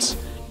acts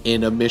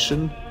in a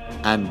mission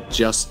and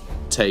just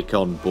take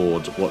on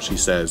board what she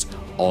says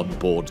on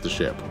board the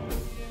ship.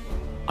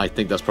 I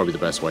think that's probably the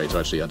best way to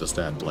actually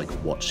understand, like,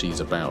 what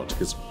she's about,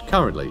 because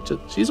currently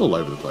she's all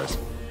over the place.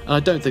 And I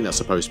don't think that's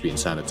supposed to be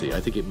insanity. I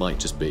think it might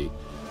just be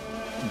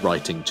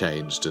writing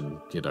changed and,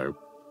 you know,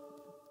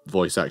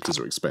 voice actors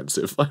are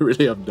expensive. I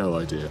really have no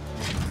idea.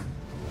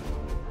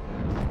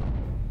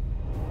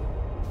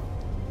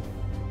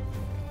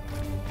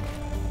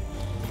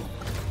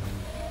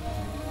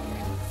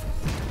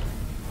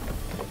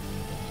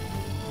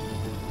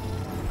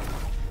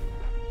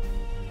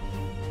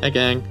 Hey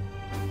gang.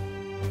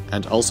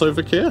 And also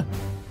Vakir.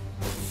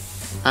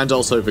 And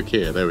also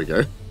Vakir, there we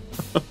go.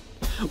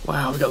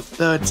 Wow, we got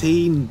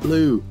 13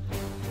 blue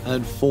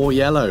and 4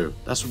 yellow.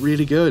 That's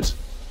really good.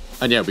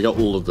 And yeah, we got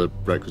all of the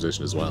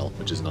requisition as well,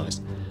 which is nice.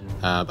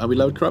 And we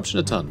lowered corruption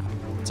a ton.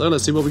 So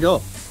let's see what we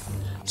got.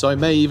 So I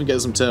may even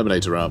get some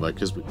Terminator armor,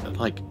 because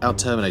like our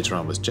Terminator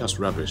armor is just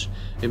rubbish.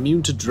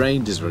 Immune to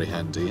drained is very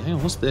handy. Hang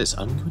on, what's this?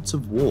 Unguents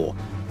of War.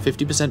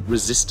 50%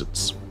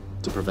 resistance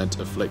to prevent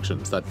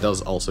afflictions. That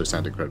does also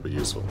sound incredibly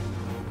useful.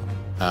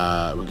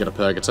 We'll get a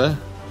Purgator.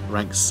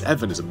 Rank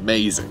 7 is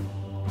amazing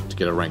to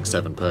get a rank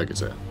 7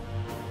 Purgator.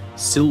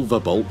 Silver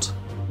Bolt.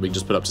 We can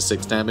just put up to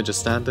 6 damage as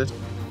standard.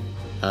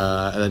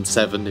 And then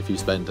 7 if you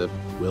spend a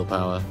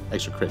willpower,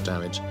 extra crit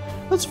damage.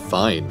 That's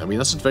fine. I mean,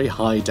 that's a very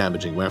high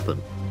damaging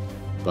weapon.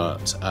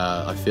 But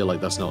I feel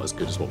like that's not as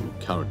good as what we've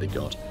currently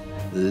got.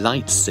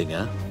 Light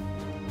Singer,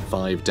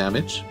 5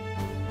 damage.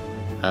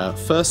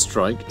 First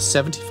strike,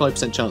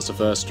 75% chance to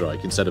first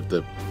strike instead of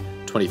the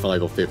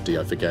 25 or 50,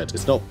 I forget.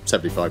 It's not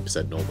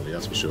 75% normally,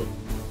 that's for sure.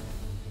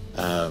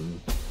 And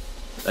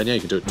yeah,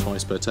 you can do it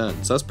twice per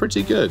turn. So that's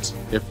pretty good.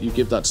 If you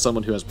give that to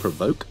someone who has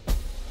provoke,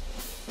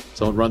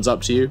 someone runs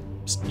up to you,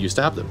 you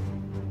stab them.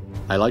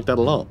 I like that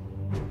a lot.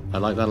 I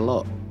like that a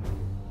lot.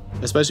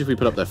 Especially if we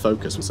put up their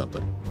focus with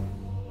something.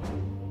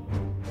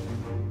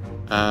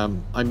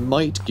 I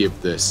might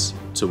give this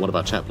to one of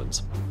our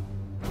chaplains.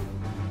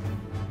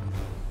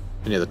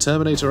 And yeah, the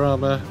Terminator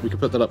armor, we can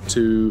put that up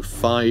to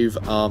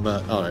 5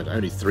 armor. Oh,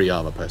 only 3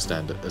 armor per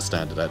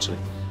standard actually.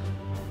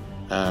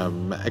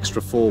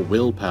 Extra 4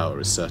 willpower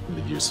is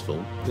certainly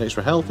useful. The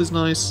extra health is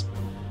nice,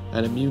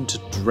 and immune to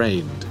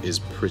drained is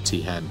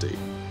pretty handy.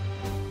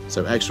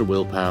 So extra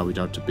willpower, we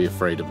don't have to be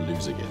afraid of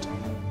losing it.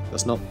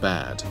 That's not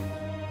bad.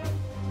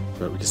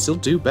 But we can still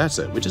do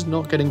better. We're just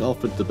not getting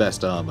offered the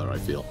best armor, I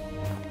feel.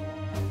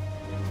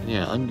 And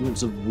yeah,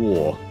 Unguents of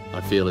War,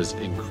 I feel, is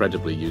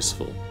incredibly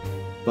useful.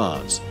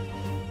 But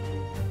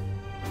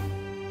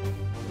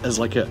as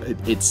like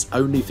it's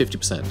only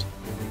 50%,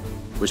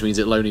 which means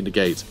it'll only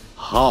negate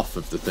half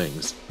of the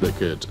things that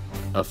could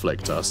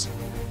afflict us,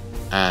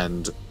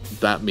 and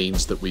that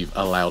means that we've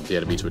allowed the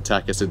enemy to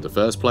attack us in the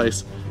first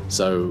place.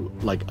 So,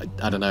 like,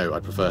 I don't know, I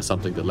prefer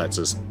something that lets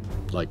us,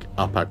 like,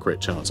 up our crit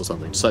chance or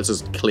something. Just lets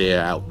us clear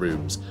out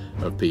rooms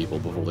of people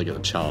before they get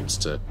the chance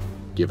to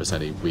give us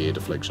any weird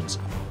afflictions.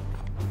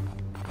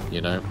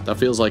 You know? That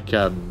feels like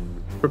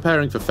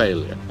preparing for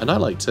failure. And I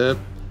like to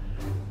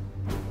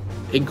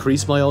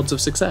increase my odds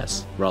of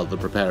success rather than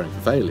preparing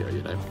for failure,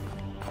 you know?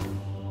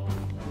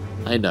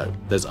 I know,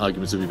 there's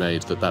arguments to be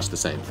made that that's the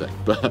same thing,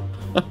 but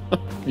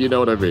you know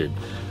what I mean.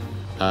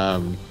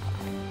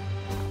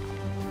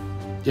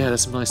 Yeah,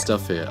 there's some nice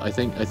stuff here. I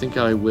think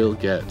I will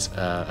get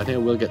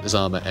this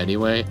armor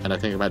anyway, and I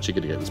think I'm actually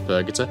going to get this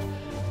Purgator,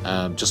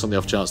 just on the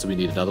off chance that we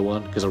need another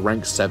one, because a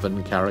rank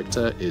 7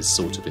 character is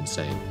sort of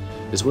insane.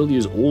 This will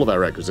use all of our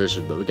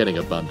requisition, but we're getting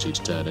a bunch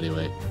each turn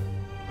anyway.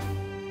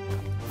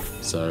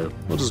 So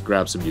we'll just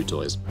grab some new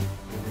toys.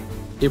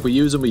 If we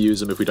use them, we use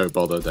them. If we don't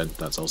bother, then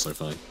that's also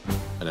fine.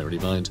 I don't really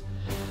mind.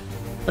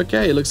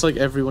 Okay, it looks like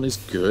everyone is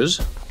good.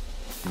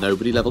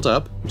 Nobody leveled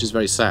up, which is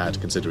very sad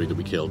considering that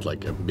we killed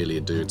like 1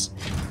 million dudes.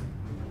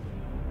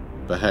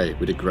 But hey,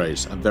 we did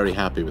great. I'm very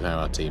happy with how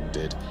our team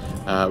did.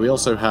 We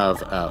also have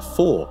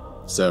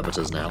 4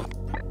 servitors now.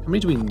 How many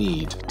do we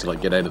need to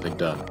like get anything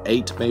done?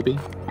 8 maybe?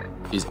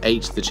 Is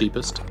 8 the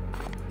cheapest?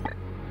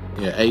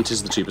 Yeah, 8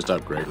 is the cheapest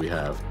upgrade we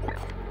have.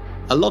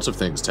 A lot of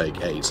things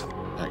take 8,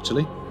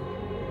 actually.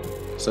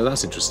 So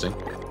that's interesting.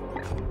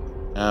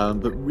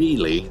 But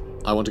really,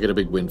 I want to get a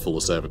big windfall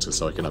of servitors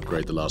so I can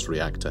upgrade the last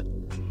reactor.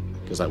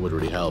 Because that would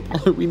really help.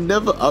 We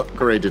never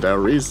upgraded our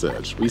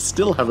research. We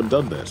still haven't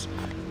done this.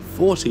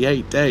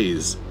 48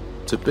 days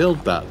to build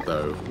that,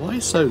 though. Why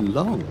so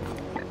long?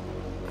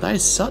 That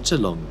is such a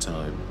long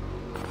time.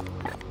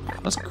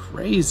 That's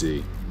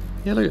crazy.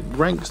 Yeah, look,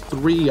 rank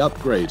 3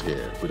 upgrade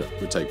here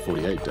would take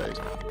 48 days.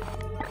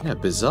 Yeah,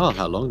 bizarre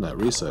how long that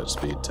research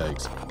speed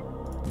takes.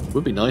 It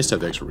would be nice to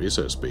have the extra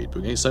research speed, but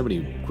we're getting so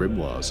many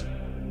grimoires.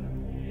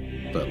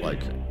 But,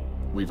 like,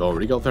 we've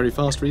already got very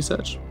fast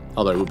research.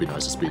 Although it would be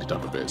nice to speed it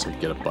up a bit so we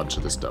can get a bunch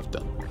of this stuff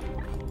done.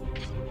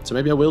 So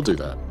maybe I will do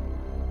that.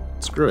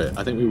 Screw it,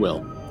 I think we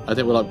will. I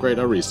think we'll upgrade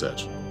our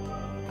research.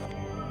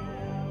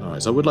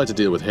 Alright, so I would like to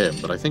deal with him,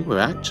 but I think we're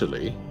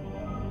actually...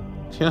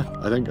 Yeah,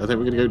 I think we're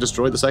going to go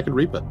destroy the second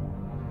Reaper.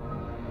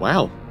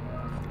 Wow.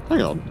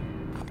 Hang on.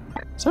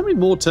 So how many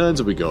more turns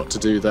have we got to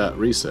do that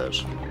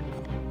research?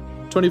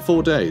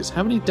 24 days.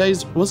 How many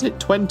days? Was it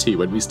 20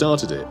 when we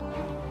started it?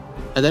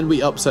 And then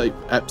we upset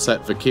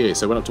Vakir,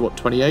 so went up to what,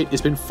 28?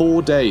 It's been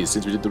 4 days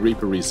since we did the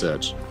Reaper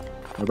research.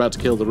 We're about to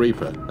kill the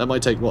Reaper. That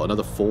might take, what,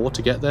 another 4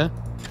 to get there?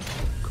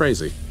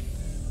 Crazy.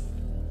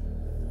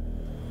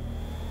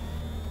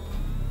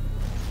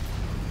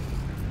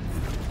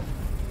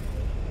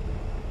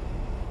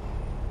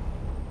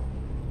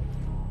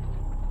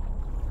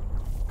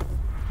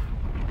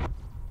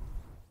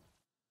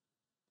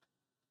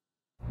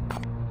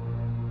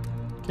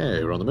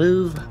 Okay, we're on the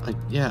move.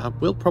 Yeah, I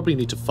will probably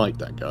need to fight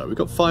that guy. We've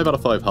got 5 out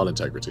of 5 hull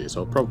integrity,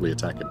 so I'll probably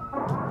attack him.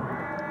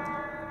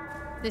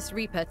 This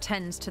Reaper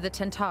tends to the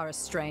Tentarus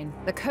strain.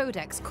 The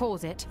Codex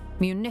calls it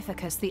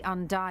Munificus the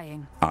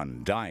Undying.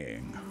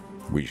 Undying?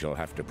 We shall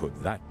have to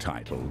put that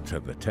title to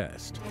the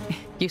test.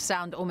 You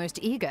sound almost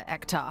eager,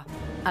 Ektar.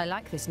 I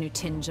like this new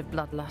tinge of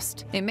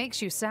bloodlust. It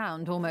makes you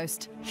sound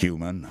almost...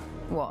 Human?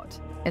 What?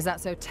 Is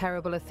that so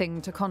terrible a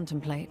thing to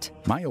contemplate?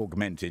 My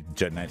augmented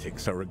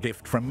genetics are a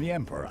gift from the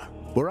Emperor.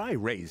 Were I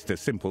raised a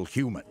simple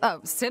human...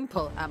 Oh,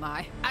 simple, am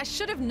I? I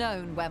should have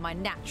known where my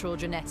natural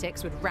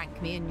genetics would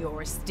rank me in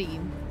your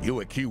esteem.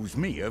 You accuse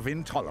me of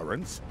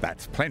intolerance?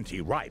 That's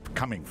plenty ripe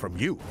coming from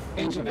you.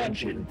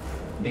 Intervention.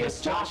 The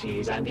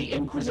Astartes and the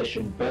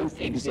Inquisition both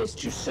exist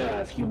to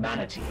serve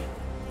humanity.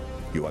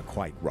 You are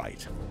quite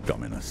right,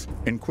 Dominus.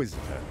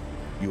 Inquisitor,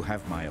 you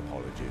have my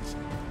apologies.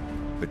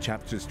 The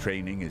chapter's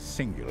training is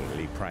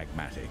singularly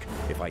pragmatic.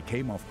 If I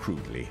came off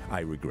crudely,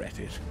 I regret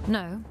it.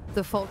 No,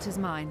 the fault is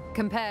mine.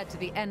 Compared to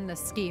the endless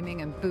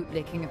scheming and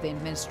bootlicking of the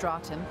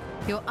Administratum,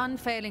 your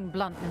unfailing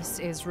bluntness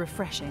is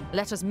refreshing.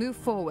 Let us move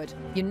forward,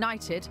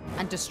 united,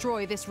 and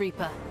destroy this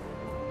Reaper.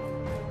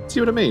 See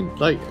what I mean?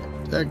 Like,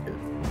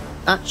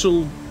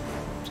 actual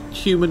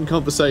human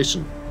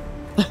conversation.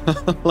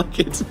 Like,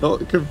 it's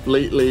not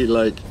completely,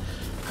 like,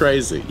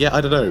 crazy. Yeah,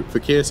 I don't know.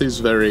 Fakir seems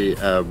very,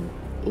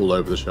 all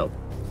over the shop.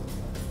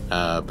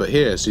 But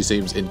here, she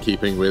seems in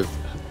keeping with,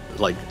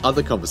 like,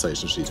 other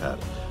conversations she's had.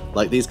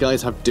 Like, these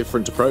guys have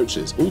different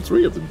approaches. All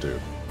three of them do.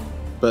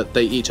 But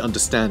they each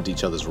understand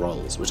each other's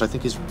roles, which I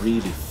think is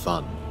really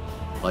fun.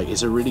 Like,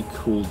 it's a really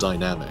cool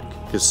dynamic.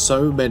 Because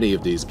so many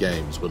of these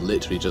games will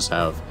literally just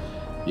have,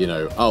 you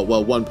know, oh,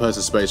 well, one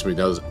person's Space Marine,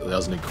 the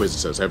other's an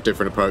Inquisitor, so they have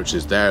different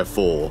approaches,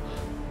 therefore,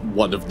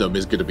 one of them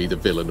is going to be the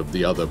villain of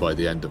the other by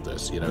the end of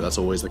this. You know, that's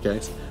always the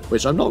case.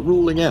 Which I'm not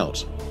ruling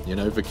out. You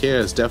know, Vakir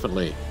is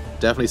definitely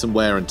some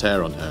wear and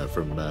tear on her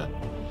from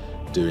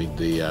doing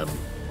the,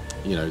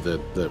 you know,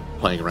 the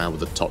playing around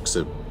with the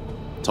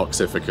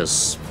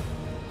Toxificus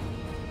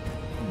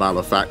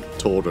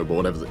Malefactorum or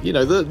whatever. You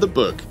know, the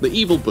book, the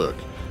evil book.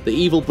 The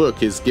evil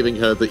book is giving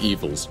her the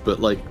evils, but,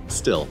 like,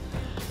 still.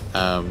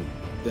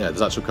 Yeah,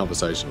 there's actual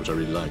conversation, which I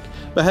really like.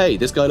 But hey,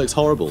 this guy looks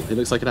horrible. He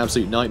looks like an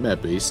absolute nightmare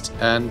beast,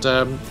 and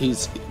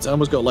he's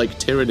almost got, like,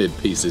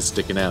 Tyranid pieces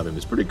sticking out of him.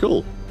 It's pretty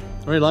cool.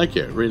 I really like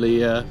it.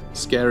 Really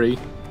scary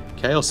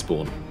chaos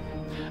spawn.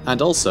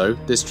 And also,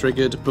 this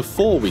triggered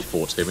before we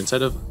fought him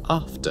instead of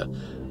after,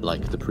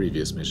 like the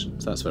previous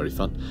mission. So that's very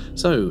fun.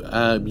 So,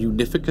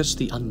 Munificus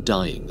the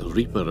Undying, the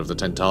Reaper of the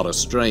Tentara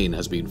strain,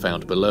 has been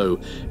found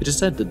below. It is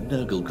said that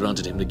Nurgle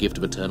granted him the gift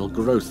of eternal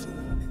growth.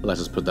 Let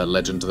us put that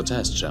legend to the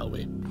test, shall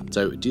we?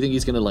 So, do you think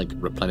he's going to, like,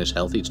 replenish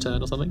health each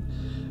turn or something?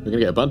 We're going to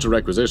get a bunch of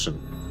requisition.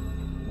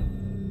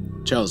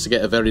 Chance to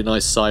get a very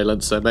nice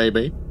silencer,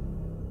 maybe.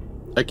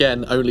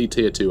 Again, only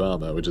tier 2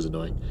 armor, which is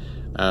annoying.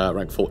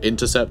 Rank 4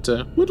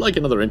 Interceptor. Would like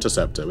another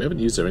Interceptor. We haven't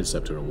used our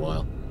Interceptor in a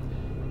while.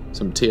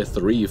 Some tier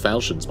 3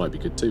 falchions might be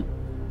good too.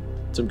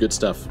 Some good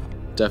stuff.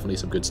 Definitely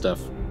some good stuff.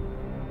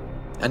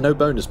 And no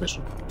bonus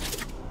mission.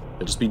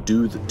 It'll just be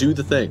do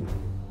the thing.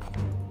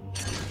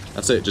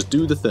 That's it, just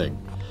do the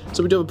thing.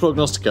 So we do have a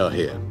Prognosticar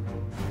here,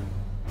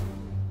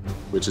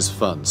 which is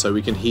fun. So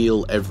we can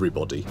heal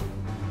everybody,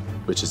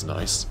 which is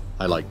nice.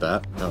 I like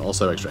that.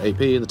 Also extra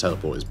AP, and the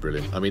teleport is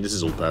brilliant. I mean, this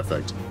is all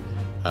perfect.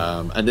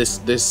 And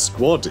this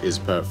squad is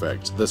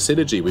perfect. The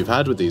synergy we've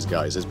had with these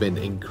guys has been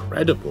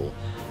incredible.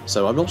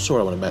 So I'm not sure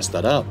I want to mess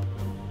that up.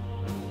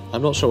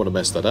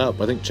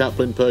 I think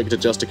Chaplain, Purgator,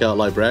 Justicar,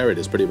 Librarian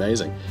is pretty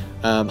amazing.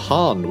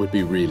 Han would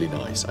be really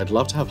nice. I'd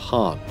love to have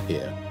Han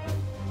here.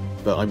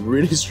 But I'm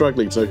really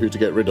struggling to know who to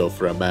get rid of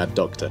for a Mad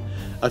Doctor.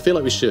 I feel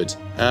like we should.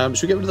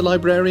 Should we get rid of the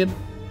Librarian?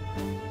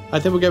 I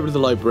think we'll get rid of the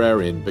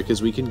Librarian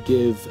because we can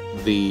give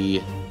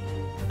the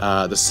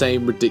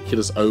same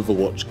ridiculous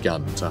Overwatch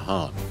gun to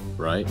Han,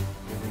 right?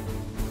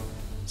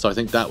 So I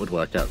think that would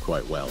work out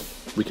quite well.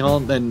 We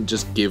can't then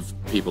just give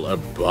people a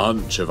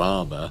bunch of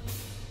armor,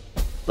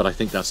 but I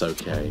think that's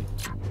okay.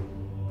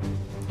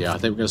 Yeah, I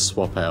think we're going to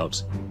swap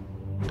out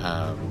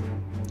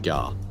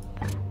Gar.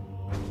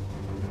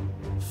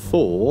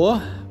 For...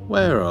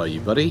 where are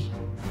you, buddy?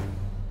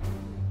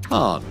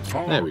 Han.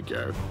 There we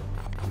go.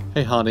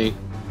 Hey, honey.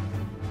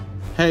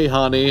 Hey,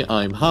 honey,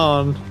 I'm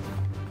Han.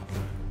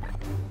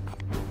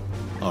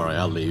 Alright,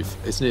 I'll leave.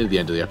 It's near the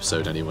end of the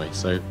episode anyway,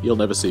 so you'll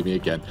never see me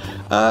again.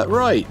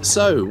 Right,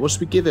 so, what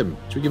should we give him?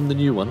 Should we give him the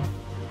new one?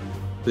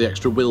 The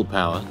extra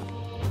willpower?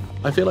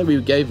 I feel like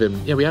we gave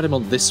him... yeah, we had him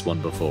on this one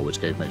before,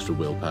 which gave him extra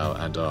willpower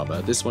and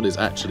armor. This one is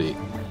actually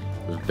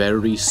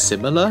very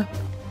similar,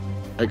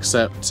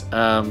 except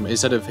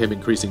instead of him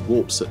increasing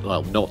warp...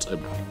 well, not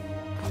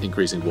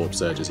increasing warp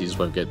surges, he just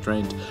won't get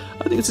drained.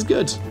 I think this is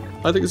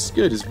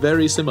good. It's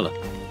very similar.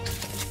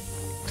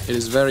 It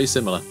is very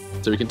similar.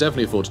 So we can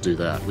definitely afford to do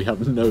that. We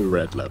have no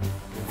red left.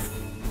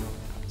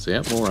 So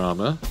yeah, more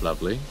armor.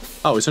 Lovely.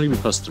 Oh, it's only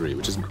going to be +3,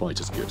 which isn't quite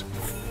as good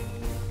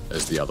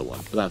as the other one.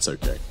 But that's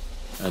okay.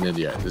 And then,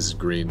 yeah, this is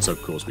green, so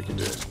of course we can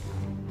do it.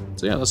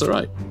 So yeah, that's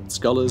alright.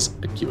 Scholar's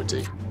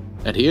Acuity.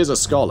 And he is a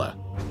scholar.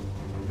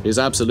 He is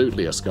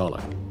absolutely a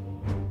scholar.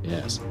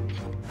 Yes.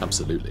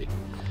 Absolutely.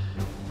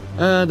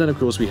 And then, of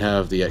course, we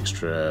have the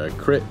extra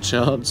crit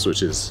chance,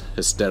 which is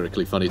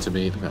hysterically funny to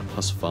me. Look at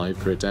that, +5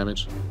 crit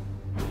damage.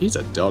 He's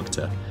a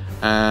doctor.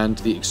 And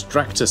the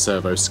Extractor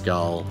Servo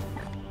Skull.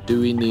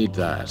 Do we need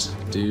that?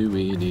 Do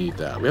we need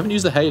that? We haven't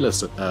used the Halo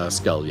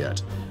Skull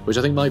yet, which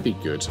I think might be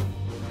good.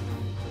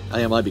 I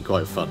think it might be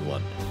quite a fun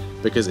one.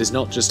 Because it's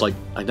not just like...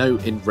 I know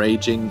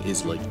Enraging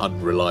is like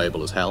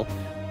unreliable as hell,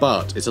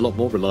 but it's a lot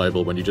more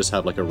reliable when you just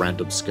have like a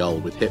random skull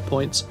with hit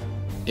points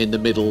in the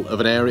middle of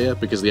an area,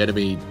 because the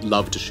enemy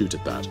love to shoot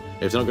at that.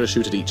 If they're not going to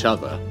shoot at each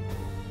other,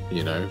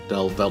 you know,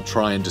 they'll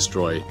try and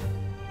destroy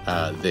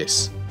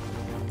this.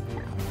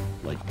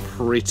 Like,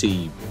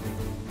 pretty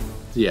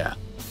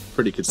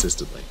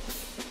consistently.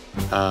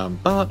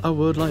 But I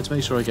would like to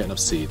make sure I get enough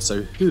seeds.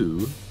 So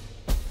who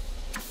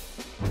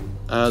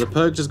The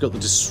Purgator's got the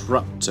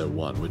Disruptor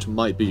one, which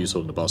might be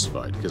useful in the boss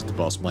fight, because the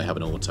boss might have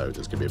an auto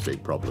that's going to be a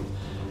big problem.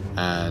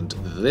 And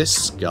this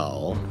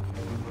skull...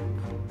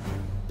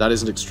 that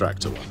is an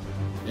Extractor one.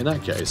 In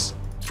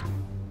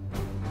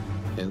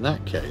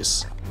that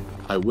case,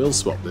 I will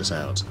swap this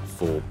out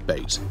for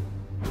bait.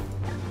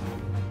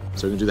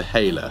 So we can do the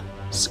Hailer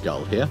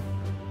skull here,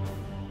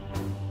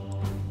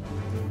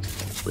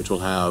 which will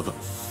have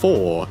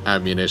 4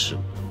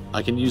 ammunition.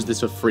 I can use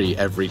this for free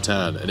every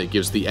turn, and it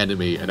gives the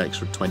enemy an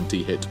extra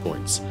 20 hit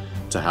points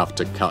to have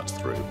to cut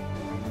through.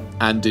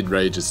 And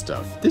enrages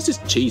stuff. This is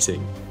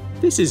cheating.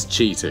 This is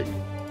cheating.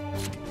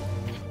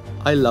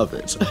 I love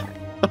it.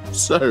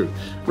 So,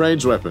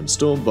 ranged weapon,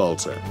 Storm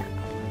Bolter.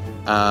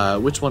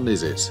 Which one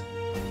is it?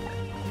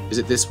 Is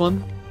it this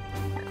one?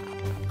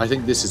 I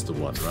think this is the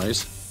one, right?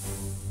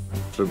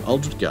 From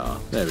Aldred Gar.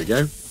 There we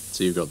go.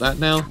 So you've got that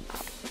now.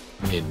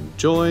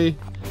 Enjoy.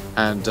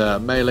 And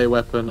melee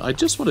weapon. I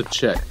just want to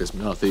check this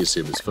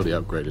Narthesium is fully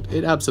upgraded.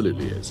 It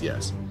absolutely is,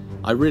 yes.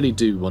 I really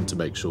do want to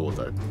make sure,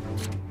 though.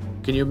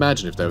 Can you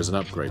imagine if there was an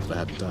upgrade that I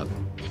hadn't done?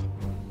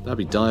 That'd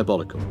be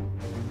diabolical.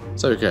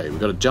 So, okay,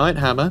 we've got a giant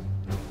hammer.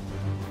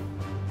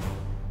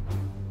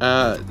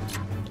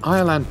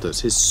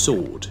 IOLANTHUS, his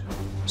sword.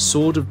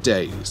 Sword of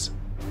Days.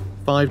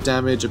 5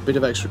 damage, a bit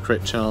of extra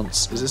crit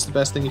chance. Is this the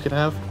best thing you could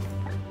have?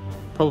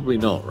 Probably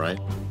not, right?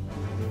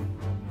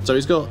 So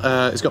he's got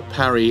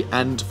parry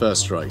and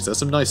first strikes. There's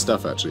some nice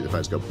stuff, actually, the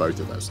fact he's got both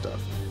of that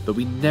stuff. But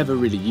we never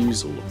really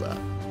use all of that.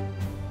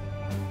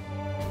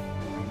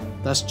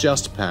 That's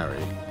just parry.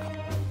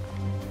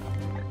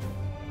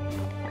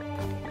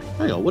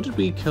 Hang on, what did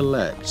we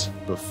collect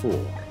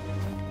before?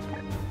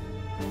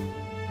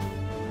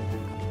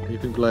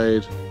 Reaping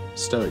Blade,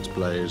 Stoic's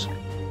Blade,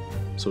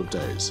 Sword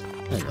of Days.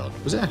 Hang on,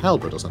 was it a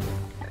halberd or something?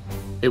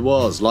 It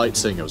was, Light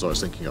Singer was what I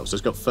was thinking of. So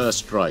it's got first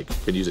strike,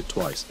 can use it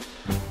twice.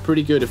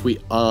 Pretty good if we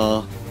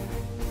are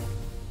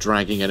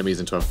dragging enemies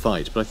into a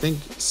fight, but I think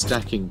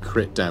stacking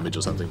crit damage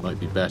or something might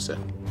be better.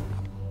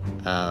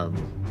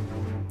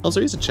 Also,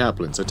 he's a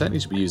chaplain, so technically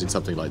he should be using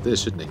something like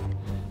this, shouldn't he?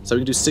 So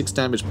we can do 6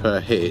 damage per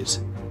hit,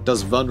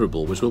 does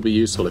vulnerable, which will be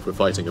useful if we're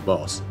fighting a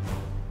boss.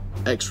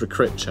 Extra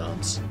crit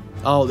chance.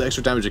 Oh, the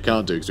extra damage we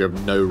can't do because we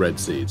have no red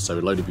seeds, so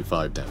it'll only be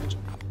 5 damage.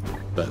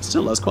 But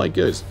still, that's quite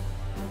good.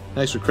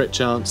 Extra crit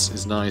chance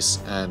is nice,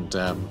 and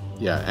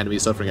yeah,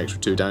 enemies suffering extra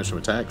 2 damage from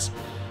attacks.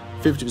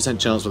 50%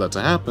 chance for that to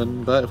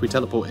happen, but if we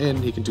teleport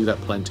in, he can do that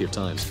plenty of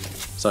times.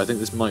 So I think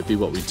this might be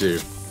what we do,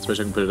 especially if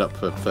I can put it up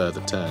for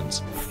further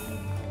turns.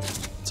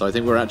 So I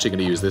think we're actually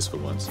going to use this for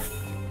once.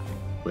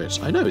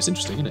 Which, I know, it's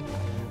interesting, isn't it?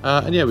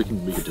 And yeah, we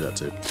can do that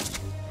too.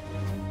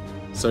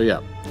 So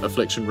yeah,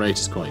 affliction rate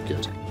is quite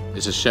good.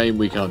 It's a shame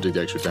we can't do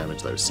the extra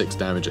damage though. 6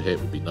 damage a hit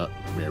would be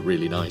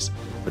really nice.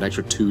 But an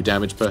extra 2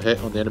 damage per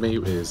hit on the enemy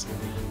is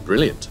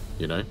brilliant,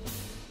 you know?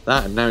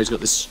 That, and now he's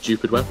got this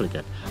stupid weapon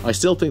again. I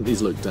still think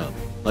these look dumb.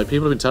 Like,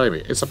 people have been telling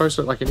me, it's supposed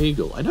to look like an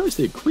eagle. I know it's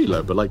the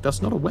Aquila, but like,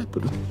 that's not a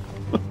weapon.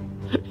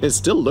 It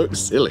still looks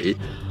silly.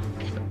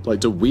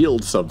 Like, to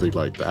wield something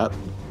like that.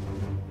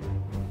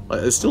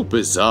 Like, it's still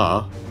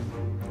bizarre.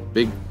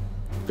 Big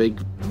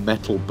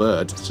metal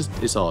bird.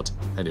 It's odd.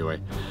 Anyway.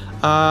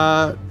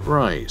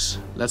 Right.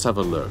 Let's have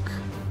a look.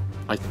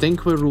 I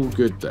think we're all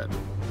good then.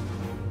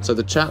 So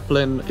the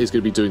chaplain is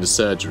going to be doing the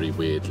surgery,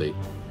 weirdly.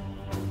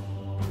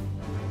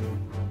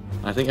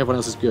 I think everyone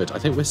else is good. I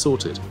think we're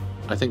sorted.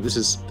 I think this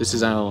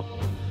is our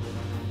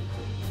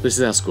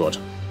squad.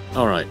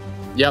 Alright.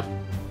 Yep.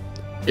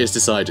 It's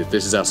decided.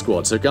 This is our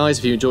squad. So guys,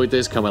 if you enjoyed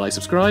this, comment, like,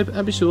 subscribe,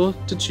 and be sure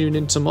to tune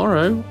in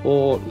tomorrow,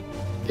 or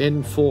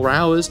in 4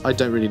 hours. I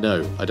don't really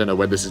know. I don't know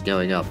when this is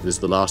going up. If this is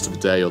the last of the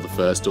day, or the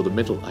first, or the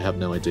middle. I have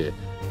no idea.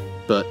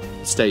 But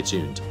stay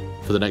tuned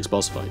for the next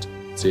boss fight.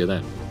 See you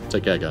then.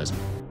 Take care, guys.